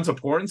 oh, he runs a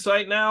porn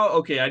site now.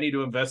 Okay, I need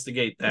to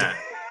investigate that.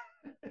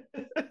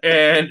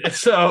 And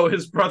so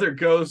his brother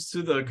goes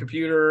to the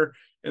computer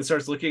and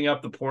starts looking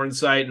up the porn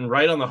site, and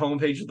right on the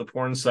homepage of the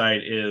porn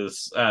site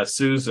is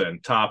Susan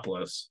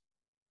topless.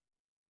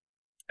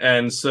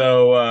 And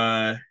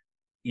so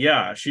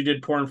she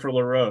did porn for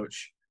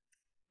LaRoche.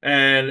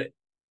 And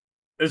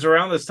it's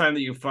around this time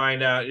that you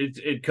find out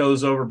it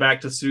goes over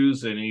back to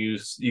Susan, and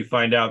you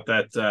find out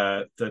that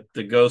that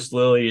the ghost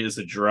lily is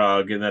a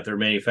drug, and that they're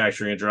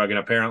manufacturing a drug, and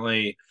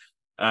apparently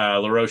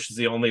LaRoche is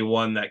the only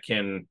one that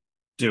can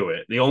do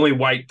it, the only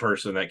white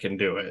person that can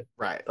do it.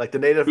 Right, like the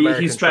Native He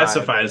American tribe,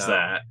 specifies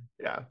that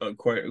yeah,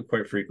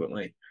 quite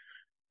frequently.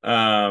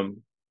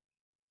 Then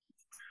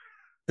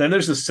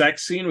there's a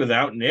sex scene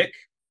without Nick.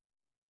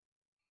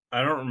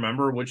 I don't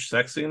remember which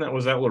sex scene that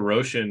was. That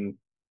LaRoche and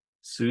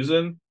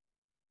Susan.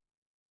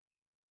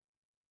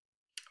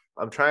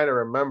 I'm trying to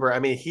remember. I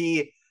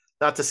mean,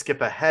 not to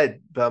skip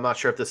ahead, but I'm not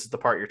sure if this is the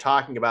part you're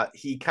talking about.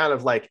 He kind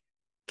of like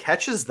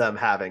catches them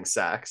having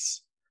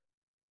sex.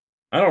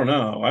 I don't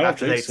know. I don't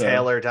after think they so.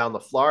 tail her down to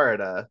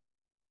Florida.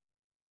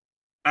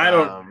 I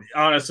don't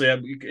honestly.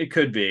 It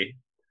could be.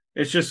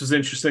 It just was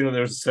interesting that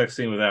there was a sex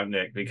scene without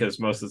Nick, because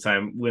most of the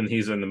time when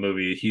he's in the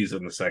movie, he's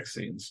in the sex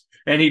scenes,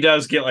 and he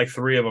does get like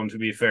 3 of them, to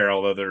be fair,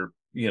 although they're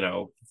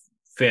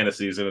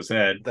fantasies in his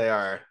head. They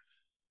are.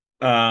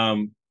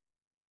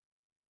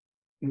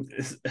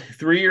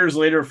 3 years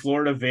later,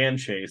 Florida van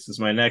chase is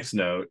my next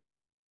note.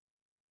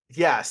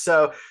 Yeah,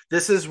 so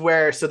this is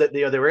where that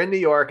they were in New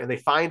York, and they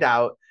find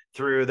out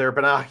through their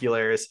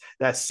binoculars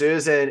that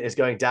Susan is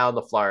going down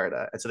to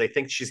Florida, and so they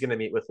think she's going to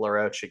meet with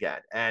LaRoche again.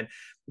 And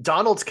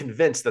Donald's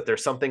convinced that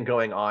there's something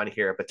going on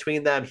here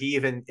between them. He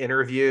even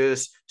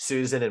interviews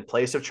Susan in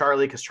place of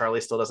Charlie, because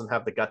Charlie still doesn't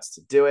have the guts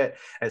to do it.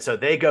 And so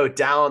they go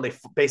down, they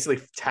basically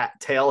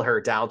tail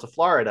her down to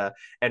Florida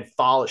and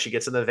follow. She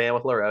gets in the van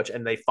with LaRoche,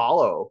 and they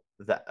follow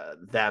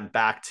them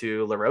back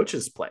to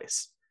LaRoche's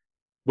place.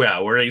 Yeah,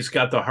 where he's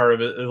got the heart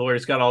of it, where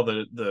he's got all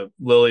the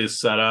lilies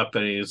set up,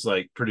 and he's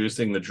like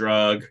producing the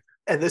drug.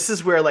 And this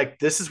is where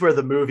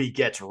the movie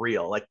gets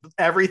real. Like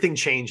everything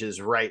changes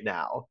right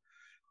now.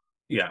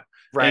 Yeah.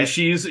 Right. And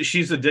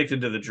she's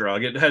addicted to the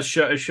drug. It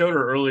showed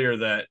her earlier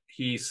that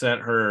he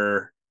sent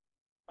her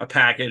a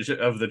package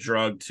of the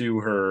drug to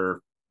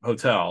her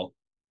hotel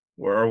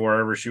or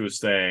wherever she was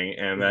staying,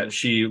 and that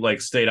she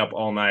like stayed up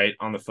all night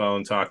on the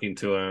phone talking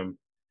to him.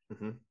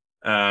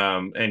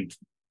 And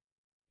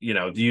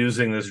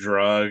using this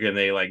drug, and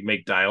they like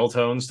make dial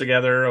tones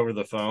together over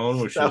the phone,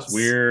 which was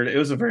weird. It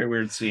was a very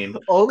weird scene.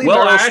 Only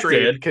Meryl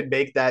Streep could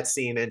make that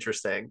scene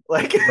interesting.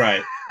 Like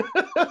right.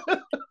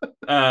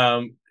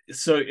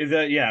 So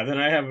then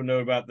I have a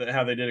note about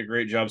how they did a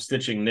great job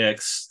stitching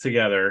Nicks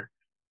together.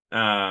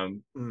 Yeah.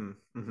 And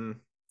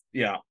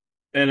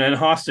then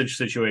hostage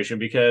situation,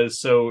 because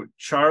so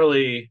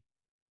Charlie,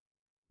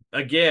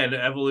 again,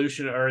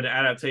 evolution or an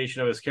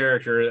adaptation of his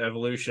character,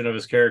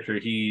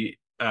 he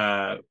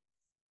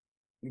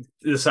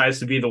decides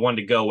to be the one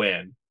to go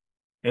in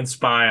and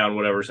spy on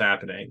whatever's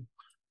happening.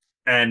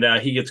 And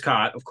he gets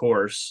caught, of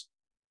course.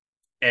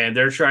 And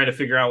they're trying to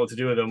figure out what to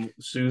do with him,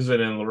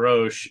 Susan and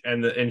LaRoche.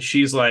 And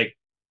she's like,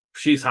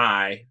 she's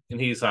high and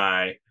he's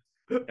high.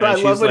 But I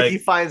love when he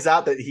finds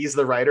out that he's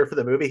the writer for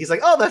the movie. He's like,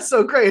 "Oh, that's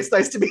so great! It's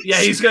nice to meet you."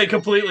 Yeah, he's like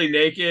completely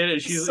naked,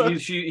 and he's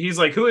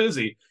like, "Who is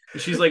he?"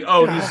 And she's like,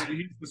 "Oh, he's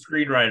the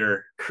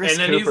screenwriter." Chris and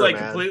then Cooper, he's like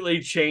man. completely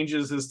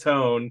changes his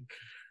tone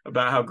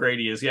about how great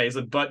he is. Yeah, he's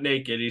like butt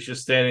naked. He's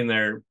just standing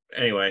there.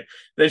 Anyway,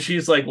 then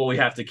she's like, "Well, we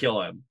have to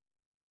kill him."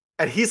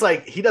 And he's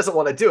like, he doesn't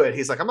want to do it.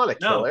 He's like, "I'm not a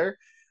killer."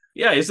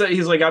 Yeah, he's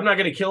like, "I'm not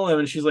going to kill him."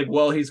 And she's like,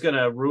 "Well, he's going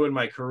to ruin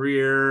my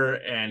career.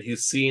 And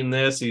he's seen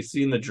this. He's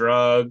seen the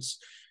drugs.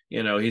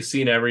 He's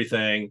seen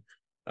everything."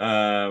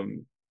 Yeah.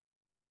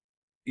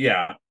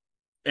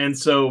 And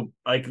so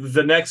like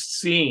the next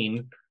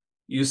scene,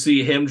 you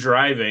see him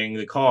driving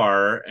the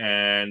car,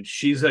 and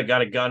she's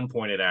got a gun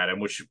pointed at him,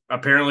 which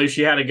apparently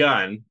she had a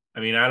gun. I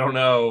mean, I don't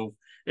know.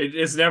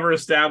 It's never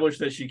established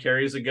that she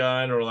carries a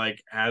gun or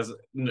like has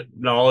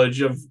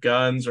knowledge of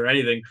guns or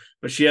anything,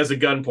 but she has a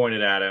gun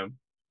pointed at him.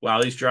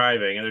 while he's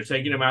driving, and they're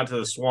taking him out to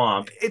the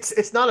swamp.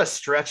 It's not a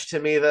stretch to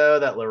me though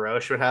that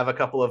LaRoche would have a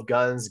couple of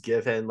guns,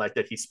 given like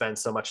that he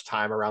spends so much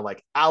time around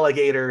like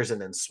alligators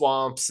and in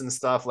swamps and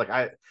stuff. Like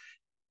I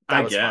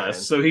that was guess. fine.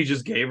 So he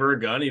just gave her a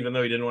gun even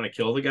though he didn't want to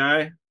kill the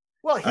guy.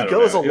 Well, I he don't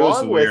goes know. It was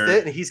along with weird.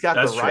 it, and he's got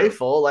the That's true.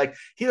 rifle. Like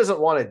he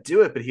doesn't want to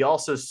do it, but he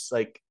also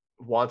like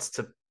wants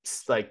to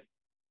like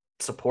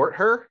support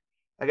her,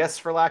 I guess,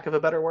 for lack of a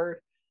better word.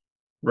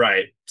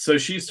 Right. So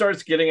she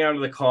starts getting out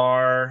of the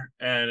car,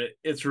 and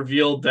it's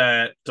revealed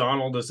that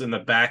Donald is in the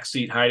back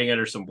seat hiding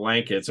under some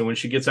blankets. And when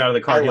she gets out of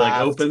the I car, he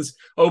like laughed.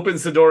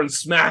 opens the door and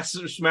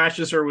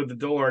smashes her with the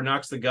door,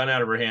 knocks the gun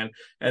out of her hand,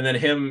 and then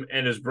him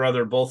and his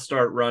brother both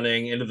start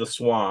running into the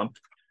swamp.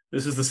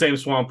 This is the same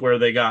swamp where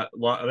they got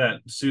that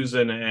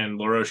Susan and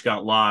LaRoche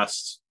got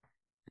lost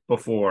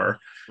before.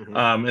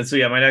 Mm-hmm. And so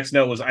yeah, my next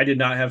note was I did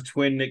not have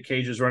twin Nic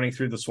Cages running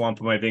through the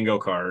swamp on my bingo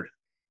card.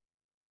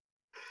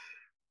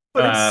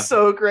 But it's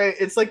so great.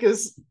 It's like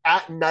his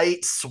at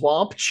night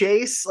swamp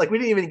chase. Like we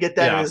didn't even get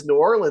that in Yeah. his New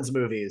Orleans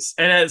movies.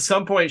 And at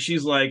some point,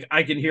 she's like,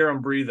 I can hear him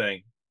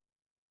breathing.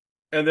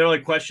 And they're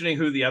like questioning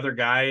who the other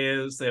guy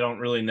is. They don't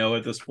really know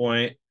at this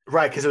point.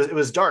 Right, because it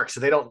was dark, so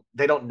they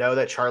don't know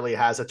that Charlie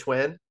has a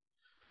twin.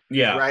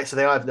 Yeah. Right, so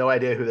they don't have no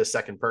idea who the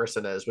second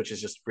person is, which is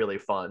just really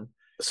fun.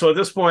 So at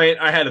this point,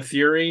 I had a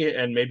theory,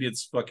 and maybe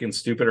it's fucking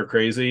stupid or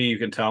crazy. You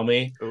can tell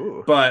me.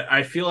 Ooh. But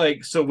I feel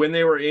like so when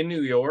they were in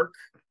New York,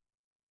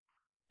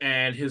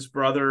 and his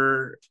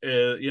brother,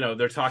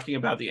 they're talking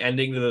about the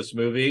ending to this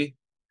movie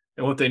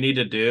and what they need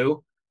to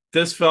do.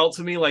 This felt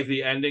to me like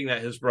the ending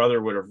that his brother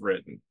would have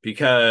written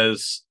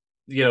because,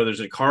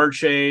 there's a car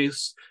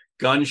chase,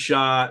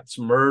 gunshots,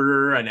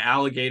 murder, an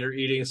alligator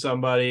eating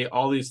somebody,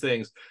 all these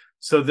things.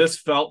 So this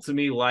felt to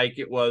me like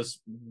it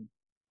was,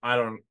 I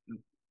don't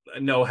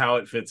know how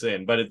it fits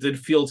in, but it did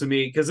feel to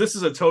me because this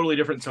is a totally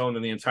different tone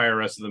than the entire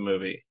rest of the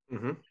movie.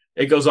 Mm-hmm.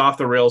 It goes off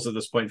the rails at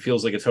this point,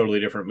 feels like a totally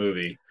different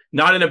movie.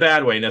 Not in a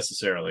bad way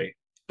necessarily,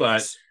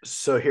 but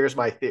so here's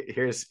my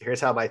here's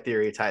how my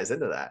theory ties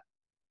into that.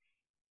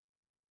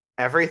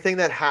 Everything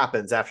that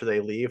happens after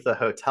they leave the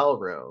hotel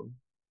room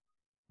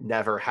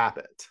never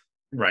happened.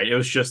 Right. It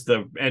was just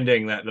the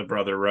ending that the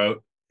brother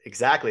wrote.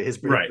 Exactly. His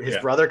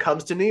brother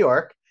comes to New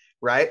York,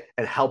 right,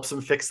 and helps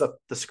him fix up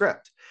the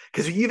script.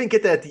 Because you even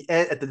get that at the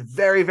end, at the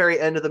very, very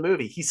end of the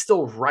movie, he's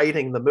still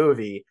writing the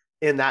movie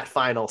in that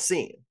final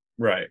scene.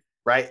 Right.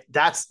 Right.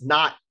 That's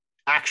not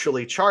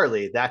actually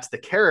Charlie. That's the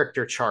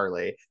character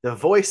Charlie. The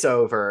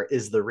voiceover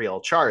is the real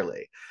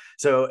Charlie.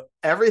 So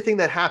everything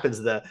that happens,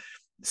 the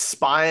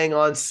spying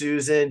on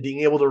Susan,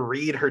 being able to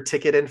read her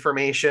ticket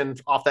information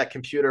off that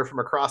computer from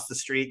across the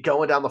street,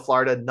 going down the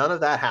Florida, none of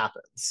that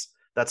happens.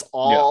 That's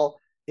all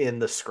in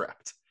the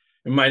script.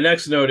 And my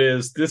next note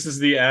is this is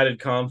the added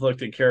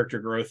conflict and character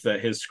growth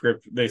that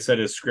they said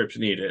his script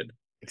needed.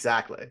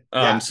 Exactly.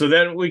 So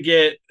then we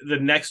get the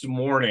next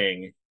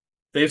morning.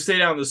 They've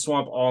stayed out in the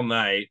swamp all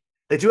night.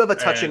 They do have a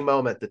touching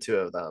moment, the two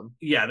of them.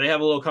 Yeah, they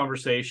have a little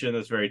conversation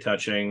that's very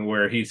touching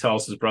where he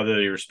tells his brother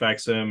that he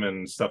respects him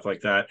and stuff like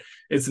that.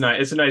 It's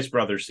nice. It's a nice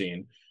brother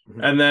scene.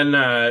 Mm-hmm. And then,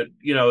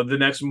 the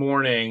next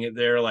morning,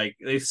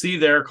 they see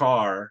their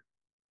car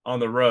on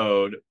the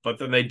road, but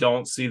then they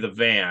don't see the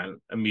van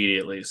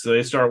immediately. So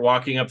they start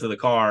walking up to the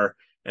car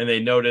and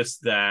they notice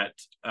that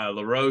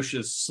LaRoche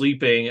is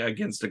sleeping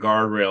against a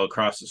guardrail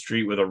across the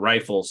street with a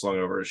rifle slung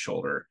over his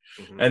shoulder.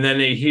 Mm-hmm. And then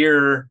they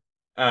hear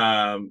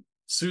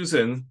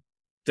Susan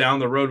down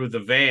the road with the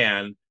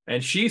van,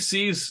 and she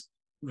sees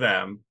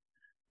them,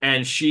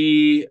 and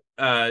she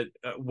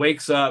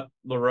wakes up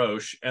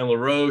LaRoche, and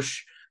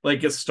LaRoche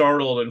gets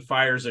startled and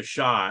fires a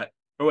shot.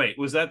 Oh wait,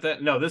 was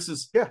that? No, this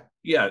is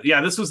yeah.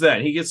 This was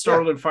then. He gets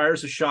startled and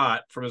fires a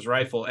shot from his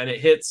rifle, and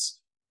it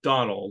hits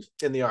Donald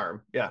in the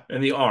arm. Yeah,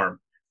 in the arm.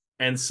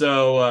 And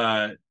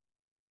so,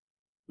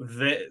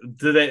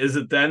 is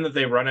it then that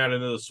they run out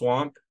into the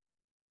swamp?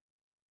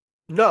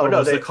 No,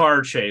 was the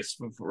car chase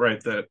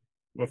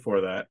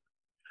before that?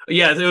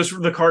 Yeah, it was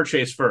the car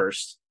chase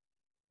first.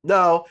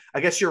 No, I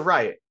guess you're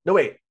right. No,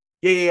 wait.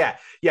 Yeah.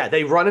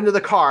 They run into the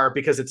car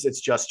because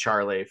it's just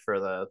Charlie for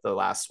the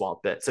last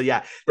swamp bit. So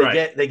yeah,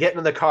 they get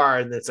into the car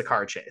and it's a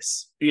car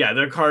chase. Yeah,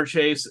 their car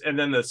chase, and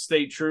then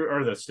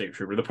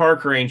the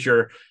park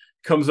ranger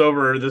comes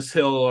over this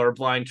hill or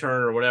blind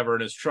turn or whatever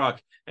in his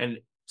truck and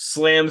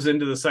slams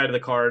into the side of the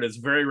car. And it's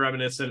very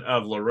reminiscent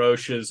of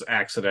LaRoche's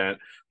accident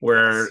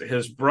where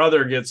his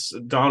brother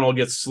Donald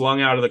gets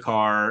slung out of the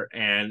car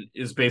and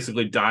is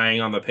basically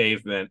dying on the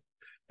pavement.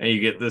 And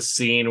you get this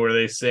scene where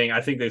they sing, I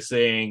think they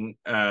sing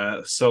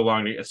So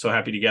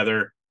Happy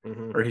Together,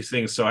 mm-hmm. or he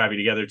sings So Happy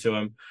Together to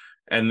him.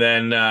 And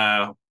then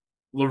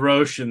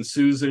LaRoche and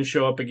Susan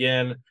show up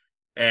again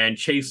and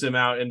chase him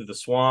out into the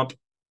swamp.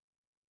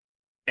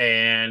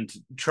 And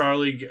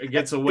Charlie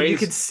gets away. You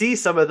can see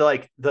some of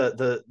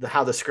the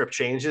how the script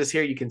changes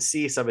here. You can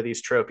see some of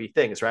these tropey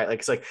things, right? Like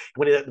it's like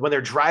when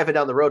they're driving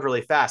down the road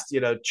really fast,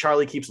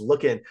 Charlie keeps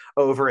looking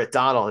over at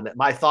Donald. And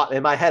my thought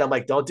in my head, I'm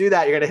like, don't do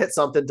that. You're going to hit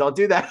something. Don't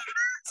do that.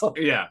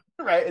 Yeah,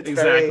 Right? It's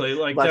very exactly.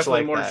 Like much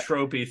definitely like more that.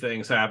 tropey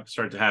things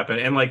start to happen,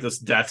 and like this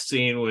death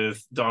scene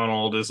with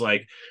Donald is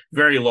like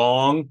very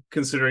long,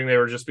 considering they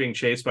were just being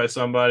chased by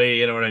somebody.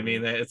 You know what I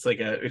Mm-hmm. mean? It's like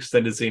an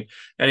extended scene.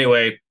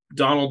 Anyway,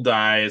 Donald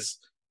dies.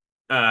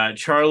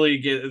 Charlie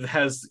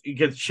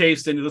gets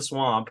chased into the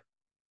swamp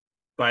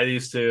by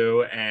these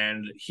two,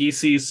 and he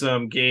sees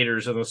some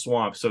gators in the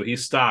swamp, so he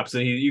stops,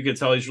 and you can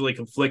tell he's really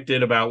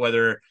conflicted about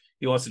whether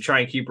he wants to try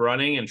and keep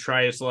running and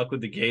try his luck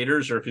with the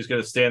gators, or if he's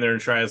going to stand there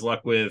and try his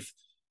luck with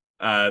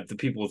the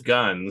people with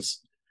guns.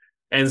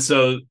 And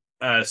so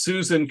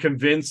Susan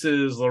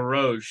convinces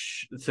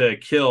LaRoche to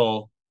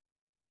kill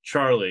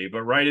Charlie,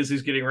 but right as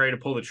he's getting ready to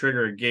pull the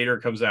trigger, a gator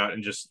comes out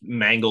and just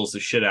mangles the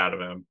shit out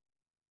of him.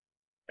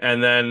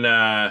 And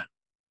then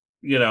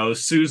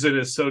Susan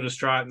is so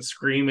distraught and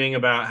screaming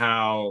about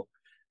how,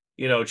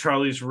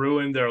 Charlie's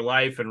ruined their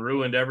life and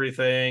ruined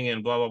everything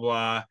and blah, blah,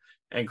 blah,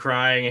 and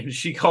crying. And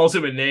she calls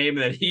him a name,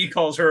 and then he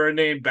calls her a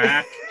name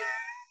back.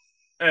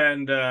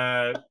 And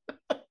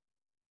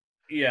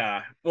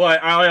yeah. Well,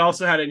 I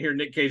also had in here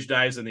Nic Cage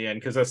dies in the end,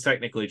 because that's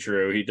technically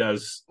true. He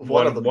does.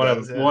 One of them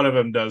does, yeah. One of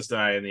them does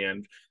die in the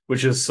end,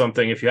 which is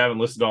something, if you haven't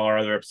listened to all our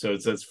other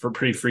episodes, that's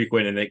pretty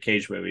frequent in Nic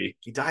Cage movie.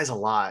 He dies a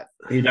lot.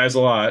 He dies a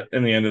lot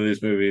in the end of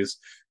these movies.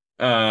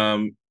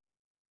 Um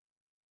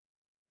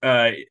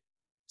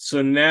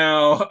so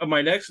now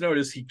my next note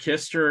is he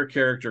kissed her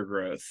character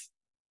growth.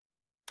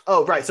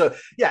 Oh, right. So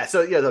yeah,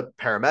 the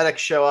paramedics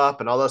show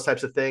up and all those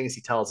types of things.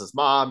 He tells his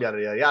mom, yada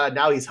yada yada.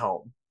 Now he's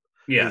home.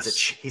 Yes.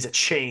 He's a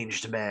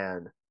changed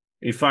man.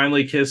 He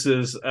finally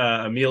kisses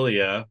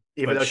Amelia,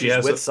 even though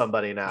she's with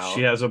somebody now.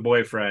 She has a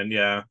boyfriend,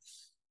 yeah.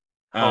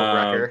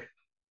 Homewrecker.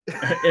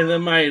 And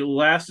then my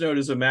last note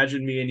is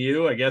 "Imagine Me and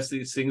You." I guess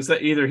he sings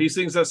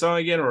that song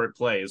again, or it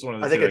plays. One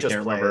of the two. I can't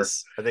remember.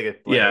 I think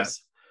it plays. Yeah.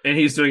 And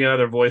he's doing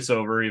another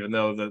voiceover, even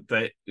though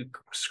the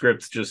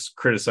script just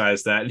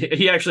criticized that.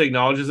 He actually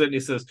acknowledges it, and he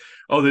says,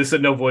 "Oh, they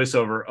said no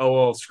voiceover. Oh,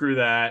 well, screw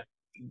that.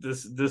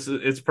 This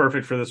it's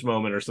perfect for this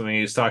moment," or something.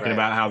 He's talking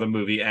about how the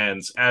movie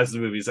ends as the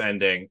movie's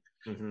ending,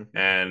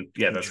 and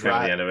that's kind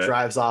of the end of it.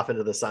 Drives off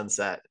into the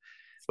sunset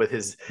with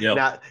his.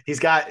 Now he's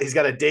got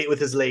a date with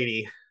his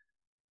lady.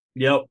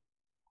 Yep.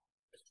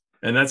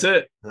 And that's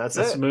it. That's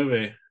the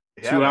movie.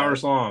 Yeah, 2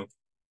 hours long.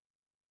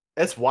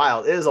 It's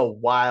wild. It is a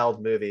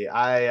wild movie.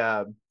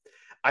 I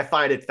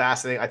find it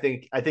fascinating.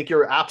 I think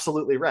you're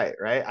absolutely right.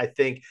 I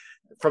think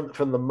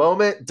from the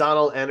moment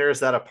Donald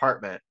enters that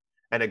apartment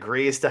and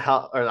agrees to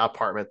help, or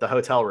the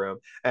hotel room,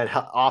 and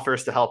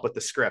offers to help with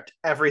the script,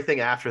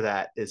 everything after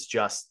that is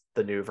just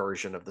the new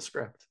version of the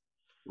script.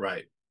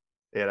 Right.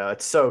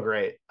 It's so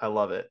great. I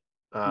love it.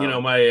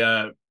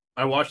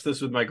 I watched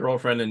this with my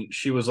girlfriend, and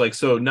she was like,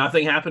 "So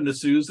nothing happened to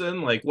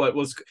Susan? Like, what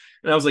was?"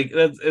 And I was like,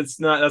 "That's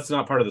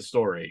not part of the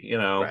story,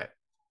 Right.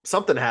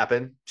 Something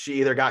happened.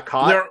 She either got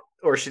caught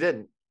or she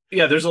didn't."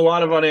 Yeah, there's a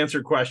lot of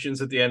unanswered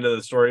questions at the end of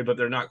the story, but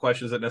they're not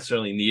questions that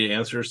necessarily need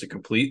answers to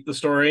complete the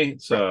story.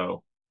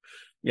 So,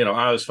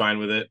 I was fine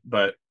with it,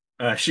 but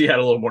she had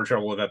a little more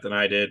trouble with that than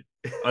I did.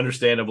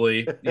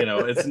 Understandably,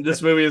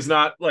 this movie is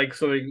not like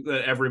something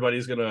that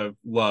everybody's gonna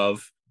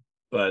love,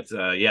 but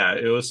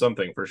it was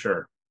something for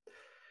sure.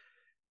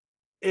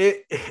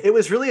 It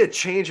was really a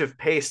change of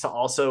pace to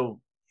also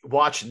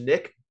watch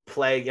Nick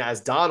play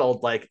as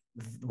Donald, like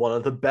one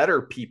of the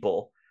better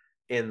people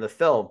in the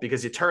film,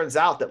 because it turns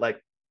out that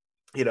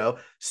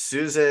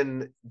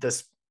Susan,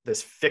 this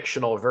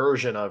fictional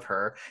version of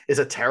her, is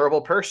a terrible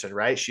person,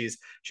 right? She's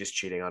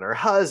cheating on her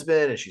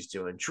husband, and she's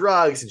doing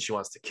drugs, and she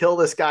wants to kill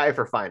this guy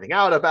for finding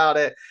out about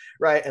it,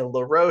 right? And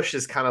LaRoche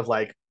is kind of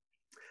like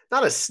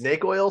not a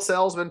snake oil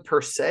salesman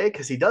per se,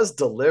 because he does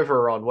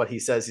deliver on what he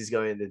says he's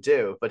going to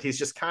do, but he's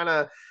just kind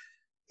of,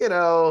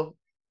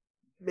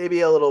 maybe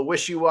a little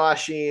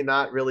wishy-washy,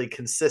 not really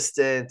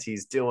consistent.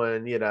 He's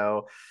doing,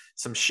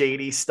 some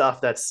shady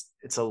stuff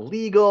it's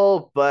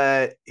illegal,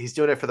 but he's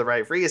doing it for the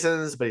right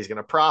reasons, but he's going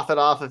to profit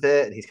off of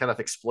it. And he's kind of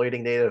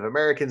exploiting Native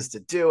Americans to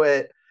do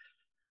it.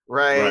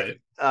 Right.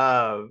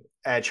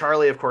 And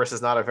Charlie, of course,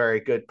 is not a very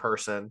good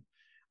person.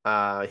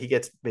 He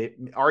gets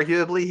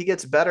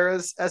better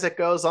as it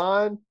goes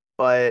on,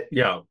 but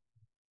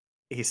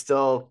he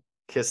still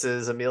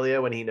kisses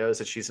Amelia when he knows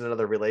that she's in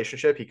another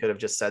relationship. He could have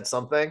just said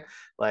something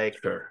like,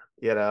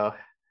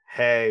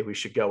 "Hey, we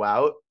should go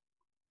out."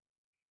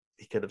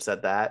 He could have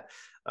said that.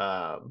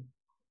 But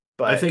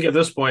I think at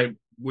this point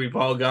we've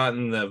all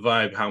gotten the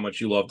vibe how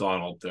much you love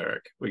Donald,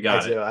 Derek. We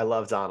got it. I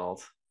love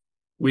Donald.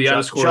 We got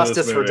to score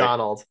justice for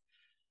Donald.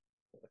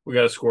 We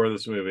got to score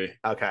this movie.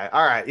 Okay.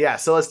 All right. Yeah.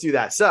 So let's do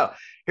that. So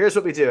here's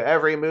what we do.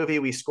 Every movie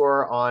we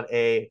score on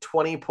a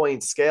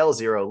 20-point scale,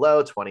 0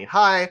 low, 20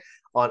 high,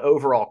 on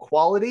overall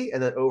quality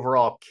and then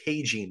overall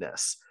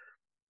caginess.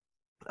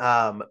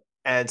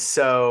 And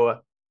so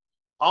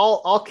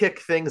I'll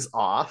kick things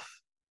off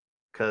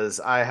because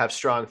I have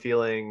strong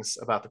feelings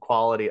about the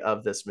quality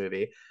of this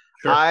movie.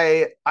 Sure.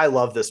 I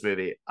love this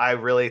movie. I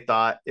really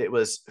thought it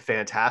was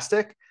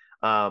fantastic.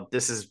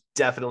 This is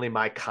definitely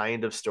my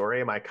kind of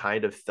story, my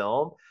kind of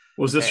film.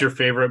 Was this your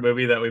favorite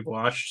movie that we've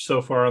watched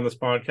so far on this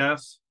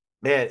podcast?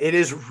 Man, it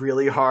is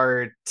really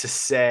hard to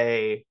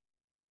say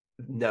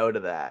no to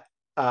that.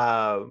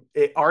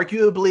 It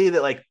arguably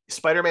that like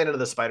Spider-Man Into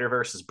the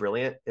Spider-Verse is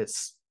brilliant.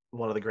 It's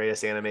one of the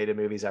greatest animated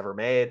movies ever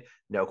made,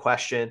 no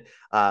question.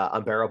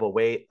 Unbearable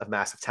Weight of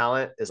Massive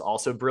Talent is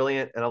also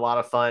brilliant and a lot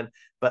of fun.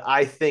 But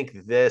I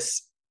think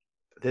this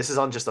is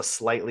on just a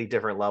slightly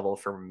different level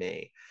for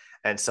me.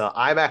 And so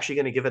I'm actually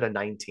going to give it a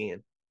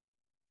 19.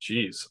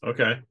 Jeez.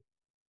 Okay.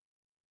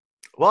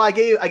 Well, I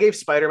gave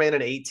Spider-Man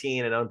an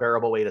 18 and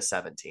Unbearable Weight a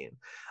 17.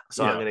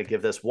 So I'm Yeah. going to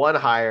give this one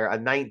higher, a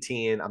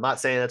 19. I'm not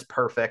saying it's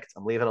perfect.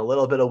 I'm leaving a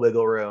little bit of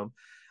wiggle room.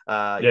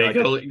 Yeah. Like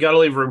You gotta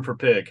leave room for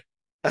Pig.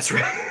 that's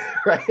right,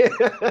 right.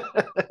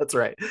 That's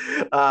right.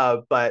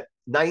 But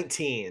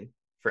 19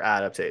 for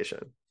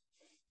adaptation.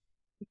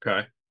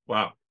 Okay.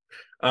 Wow.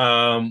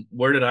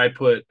 Where did I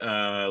put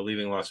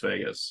Leaving Las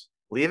Vegas?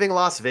 Leaving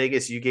Las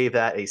Vegas, you gave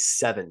that a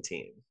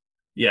 17.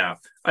 Yeah.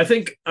 I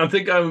think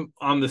I'm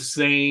on the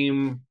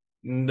same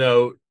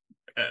note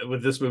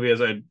with this movie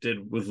as I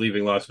did with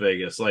Leaving Las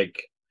Vegas.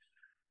 Like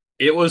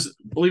it was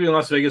Leaving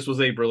Las Vegas was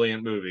a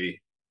brilliant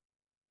movie.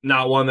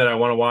 Not one that I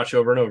want to watch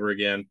over and over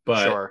again,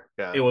 but Sure.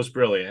 Yeah. it was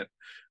brilliant.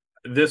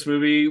 This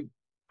movie,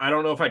 I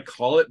don't know if I'd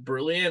call it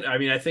brilliant. I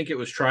mean, I think it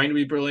was trying to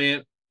be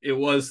brilliant. It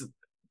was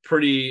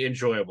pretty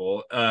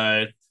enjoyable.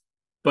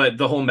 But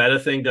the whole meta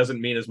thing doesn't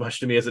mean as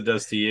much to me as it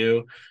does to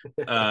you.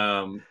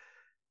 Um,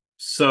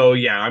 so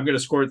yeah, I'm gonna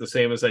score it the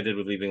same as I did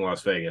with Leaving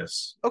Las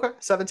Vegas. Okay.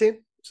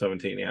 17.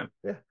 17, yeah.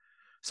 Yeah.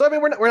 So I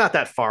mean, we're not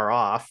that far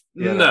off,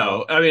 you No,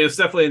 know. I mean it's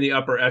definitely in the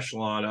upper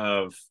echelon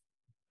of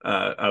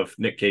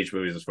Nic Cage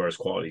movies as far as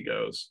quality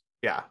goes.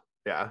 Yeah.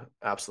 Yeah.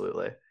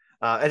 Absolutely.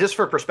 And just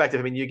for perspective,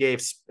 I mean, you gave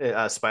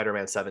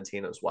Spider-Man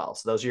 17 as well.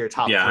 So those are your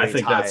top Yeah,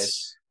 three tied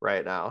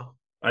right now.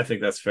 I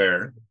think that's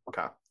fair.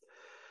 Okay.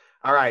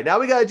 All right. Now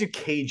we got to do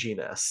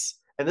caginess.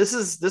 And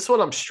this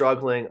one I'm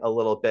struggling a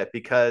little bit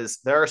because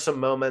there are some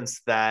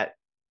moments that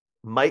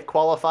might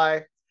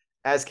qualify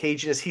as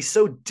caginess. He's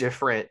so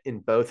different in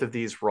both of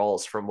these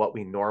roles from what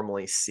we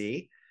normally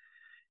see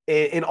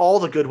in all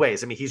the good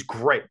ways. I mean, he's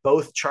great.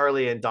 Both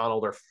Charlie and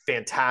Donald are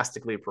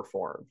fantastically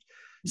performed.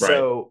 Right.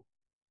 So,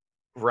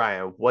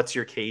 Ryan, what's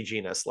your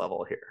caginess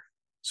level here?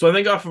 So I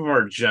think off of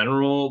our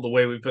general, the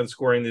way we've been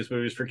scoring these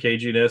movies for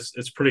caginess,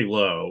 it's pretty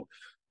low.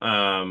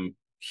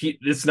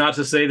 It's not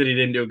to say that he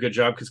didn't do a good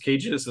job because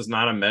caginess is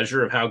not a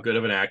measure of how good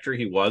of an actor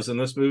he was in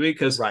this movie,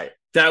 because Right.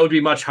 that would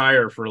be much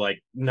higher for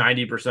like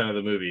 90% of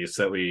the movies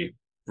that we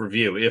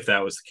review if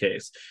that was the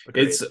case.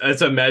 Agreed.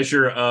 It's a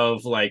measure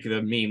of like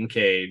the meme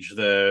Cage,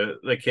 the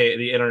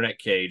internet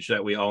Cage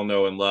that we all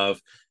know and love,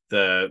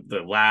 the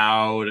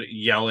loud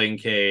yelling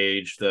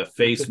Cage, the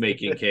face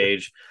making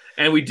Cage.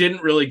 And we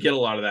didn't really get a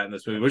lot of that in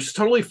this movie, which is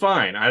totally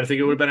fine. I think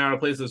it would have been out of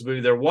place in this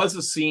movie. There was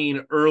a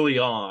scene early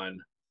on,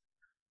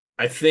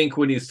 I think,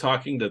 when he's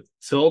talking to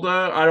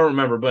Tilda. I don't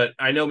remember, but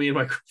I know me and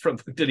my friend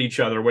looked at each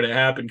other when it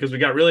happened because we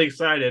got really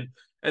excited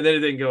and then it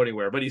didn't go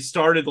anywhere. But he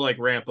started to like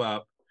ramp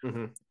up.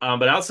 Mm-hmm.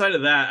 But outside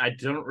of that, I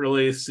don't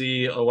really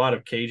see a lot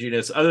of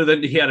caginess other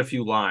than he had a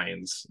few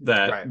lines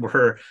that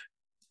were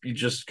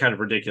just kind of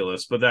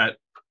ridiculous. But that,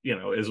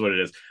 is what it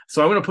is.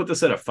 So I'm going to put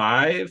this at a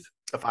 5.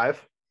 A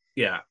 5?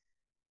 Yeah.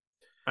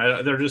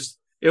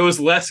 It was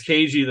less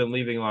cagey than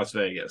Leaving Las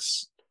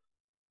Vegas.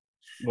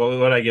 What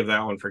would I give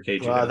that one for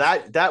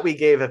caginess? That we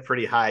gave a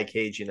pretty high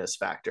caginess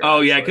factor. Oh,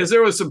 actually. Yeah, because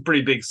there was some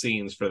pretty big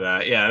scenes for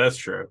that. Yeah, that's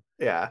true.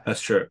 Yeah,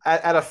 that's true.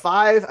 At a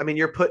 5, I mean,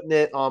 you're putting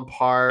it on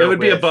par. It would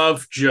be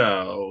above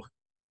Joe.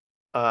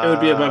 It would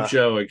be above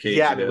Joe in caginess.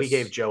 Yeah, I mean, we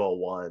gave Joe a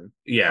 1.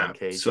 Yeah,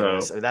 so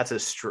I mean, that's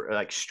as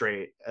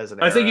straight as an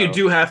arrow. I think you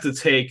do have to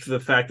take the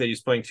fact that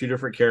he's playing 2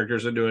 different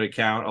characters into an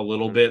account a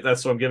little bit.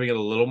 That's why I'm giving it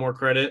a little more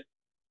credit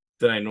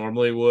than I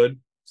normally would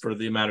for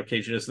the amount of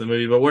caginess in the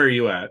movie. But where are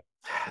you at?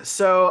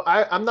 So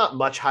I'm not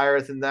much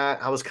higher than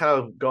that. I was kind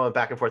of going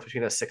back and forth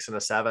between a 6 and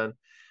a 7,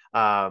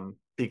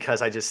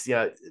 because I just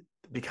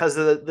because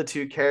of the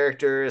 2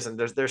 characters, and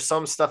there's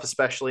some stuff,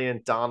 especially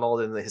in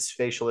Donald and his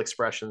facial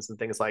expressions and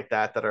things like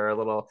that are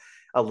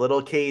a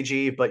little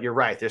cagey. But you're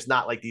right. There's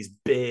not like these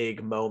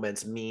big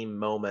moments, meme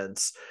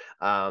moments,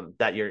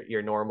 that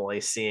you're normally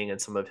seeing in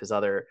some of his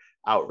other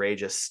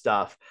outrageous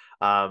stuff.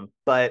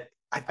 But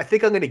I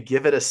think I'm going to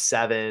give it a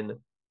 7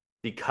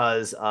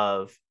 because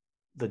of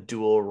the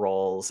dual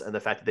roles and the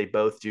fact that they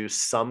both do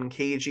some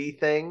cagey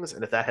things.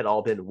 And if that had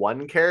all been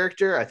one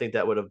character, I think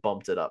that would have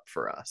bumped it up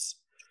for us.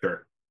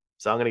 Sure.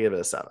 So I'm going to give it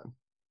a 7.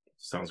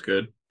 Sounds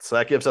good. So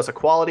that gives us a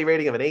quality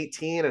rating of an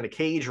 18 and a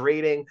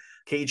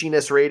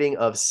caginess rating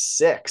of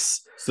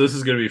 6. So this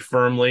is going to be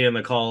firmly in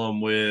the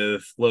column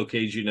with low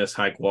caginess,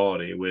 high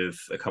quality with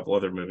a couple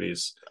other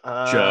movies.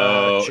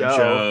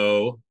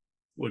 Joe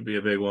would be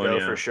a big one.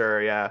 Joe, for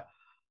sure. Yeah.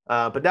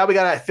 But now we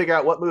got to figure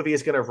out what movie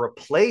is going to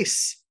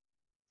replace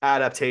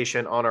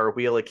Adaptation on our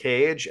Wheel of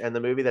Cage, and the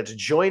movie that's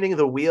joining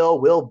the wheel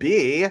will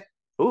be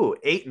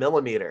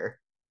 8mm.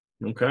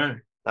 Okay.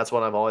 That's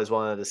what I've always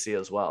wanted to see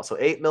as well. So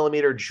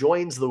 8mm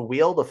joins the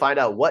wheel to find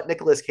out what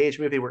Nicolas Cage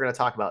movie we're going to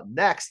talk about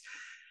next.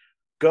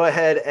 Go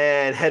ahead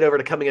and head over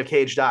to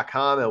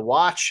comingofcage.com and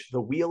watch the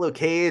Wheel of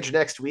Cage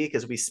next week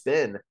as we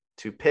spin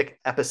to pick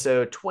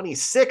episode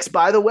 26,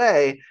 by the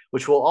way,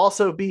 which will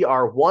also be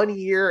our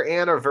 1-year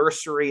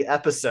anniversary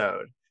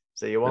episode.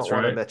 So you won't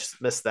want to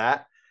miss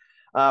that.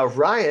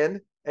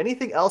 Ryan,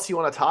 anything else you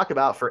want to talk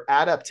about for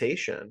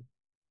Adaptation?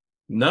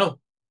 No.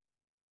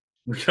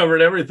 We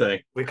covered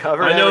everything. I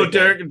know,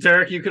 everything.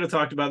 Derek, you could have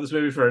talked about this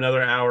movie for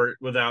another hour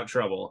without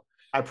trouble.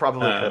 I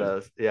probably could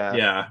have. Yeah.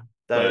 Yeah.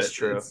 That is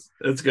true.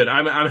 It's good.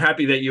 I'm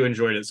happy that you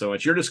enjoyed it so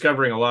much. You're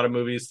discovering a lot of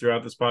movies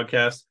throughout this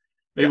podcast.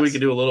 Maybe we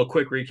could do a little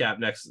quick recap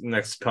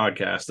next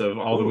podcast of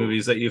all the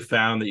movies that you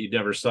found that you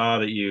never saw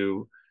that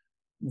you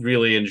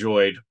really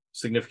enjoyed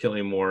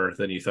significantly more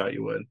than you thought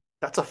you would.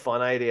 That's a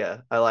fun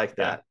idea. I like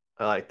that.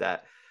 Yeah. I like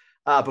that.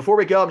 Before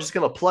we go, I'm just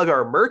going to plug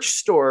our merch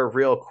store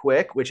real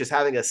quick, which is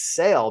having a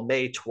sale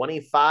May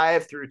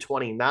 25 through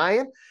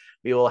 29.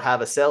 We will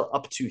have a sale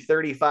up to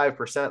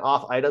 35%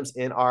 off items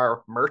in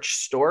our merch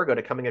store. Go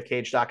to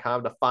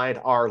comingofcage.com to find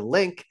our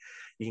link.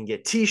 You can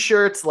get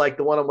t-shirts like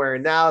the one I'm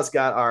wearing now. It's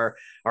got our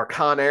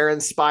Con Air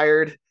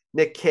inspired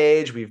Nic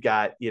Cage. We've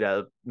got,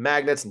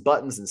 magnets and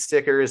buttons and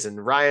stickers,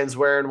 and Ryan's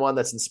wearing one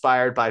that's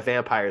inspired by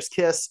Vampire's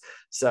Kiss.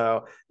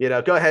 So,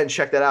 go ahead and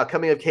check that out.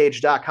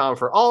 Comingofcage.com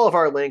for all of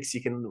our links.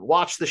 You can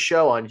watch the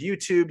show on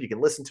YouTube. You can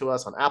listen to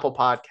us on Apple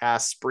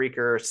Podcasts,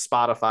 Spreaker,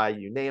 Spotify,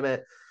 you name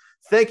it.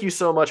 Thank you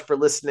so much for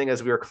listening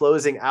as we are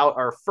closing out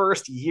our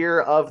first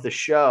year of the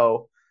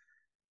show.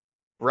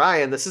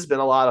 Ryan, this has been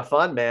a lot of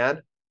fun,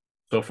 man.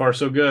 So far,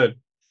 so good.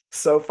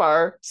 So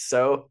far,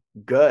 so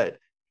good.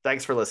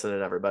 Thanks for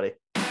listening, everybody.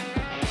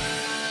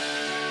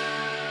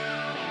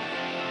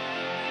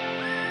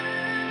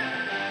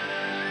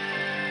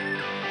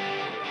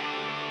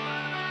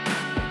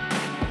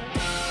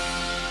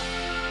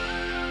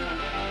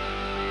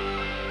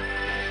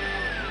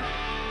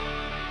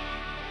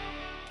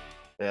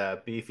 Yeah,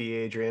 beefy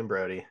Adrian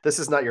Brody. This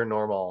is not your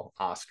normal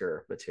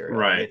Oscar material,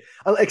 right?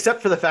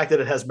 Except for the fact that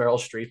it has Meryl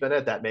Streep in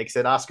it, that makes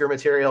it Oscar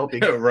material.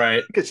 Because,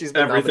 right? Because she's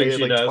been nominated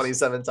like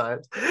 27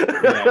 times,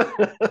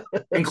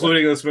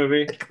 including this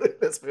movie.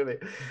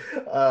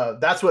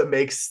 That's what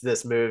makes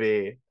this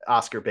movie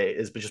Oscar bait,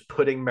 is just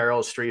putting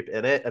Meryl Streep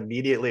in it.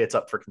 Immediately, it's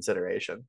up for consideration.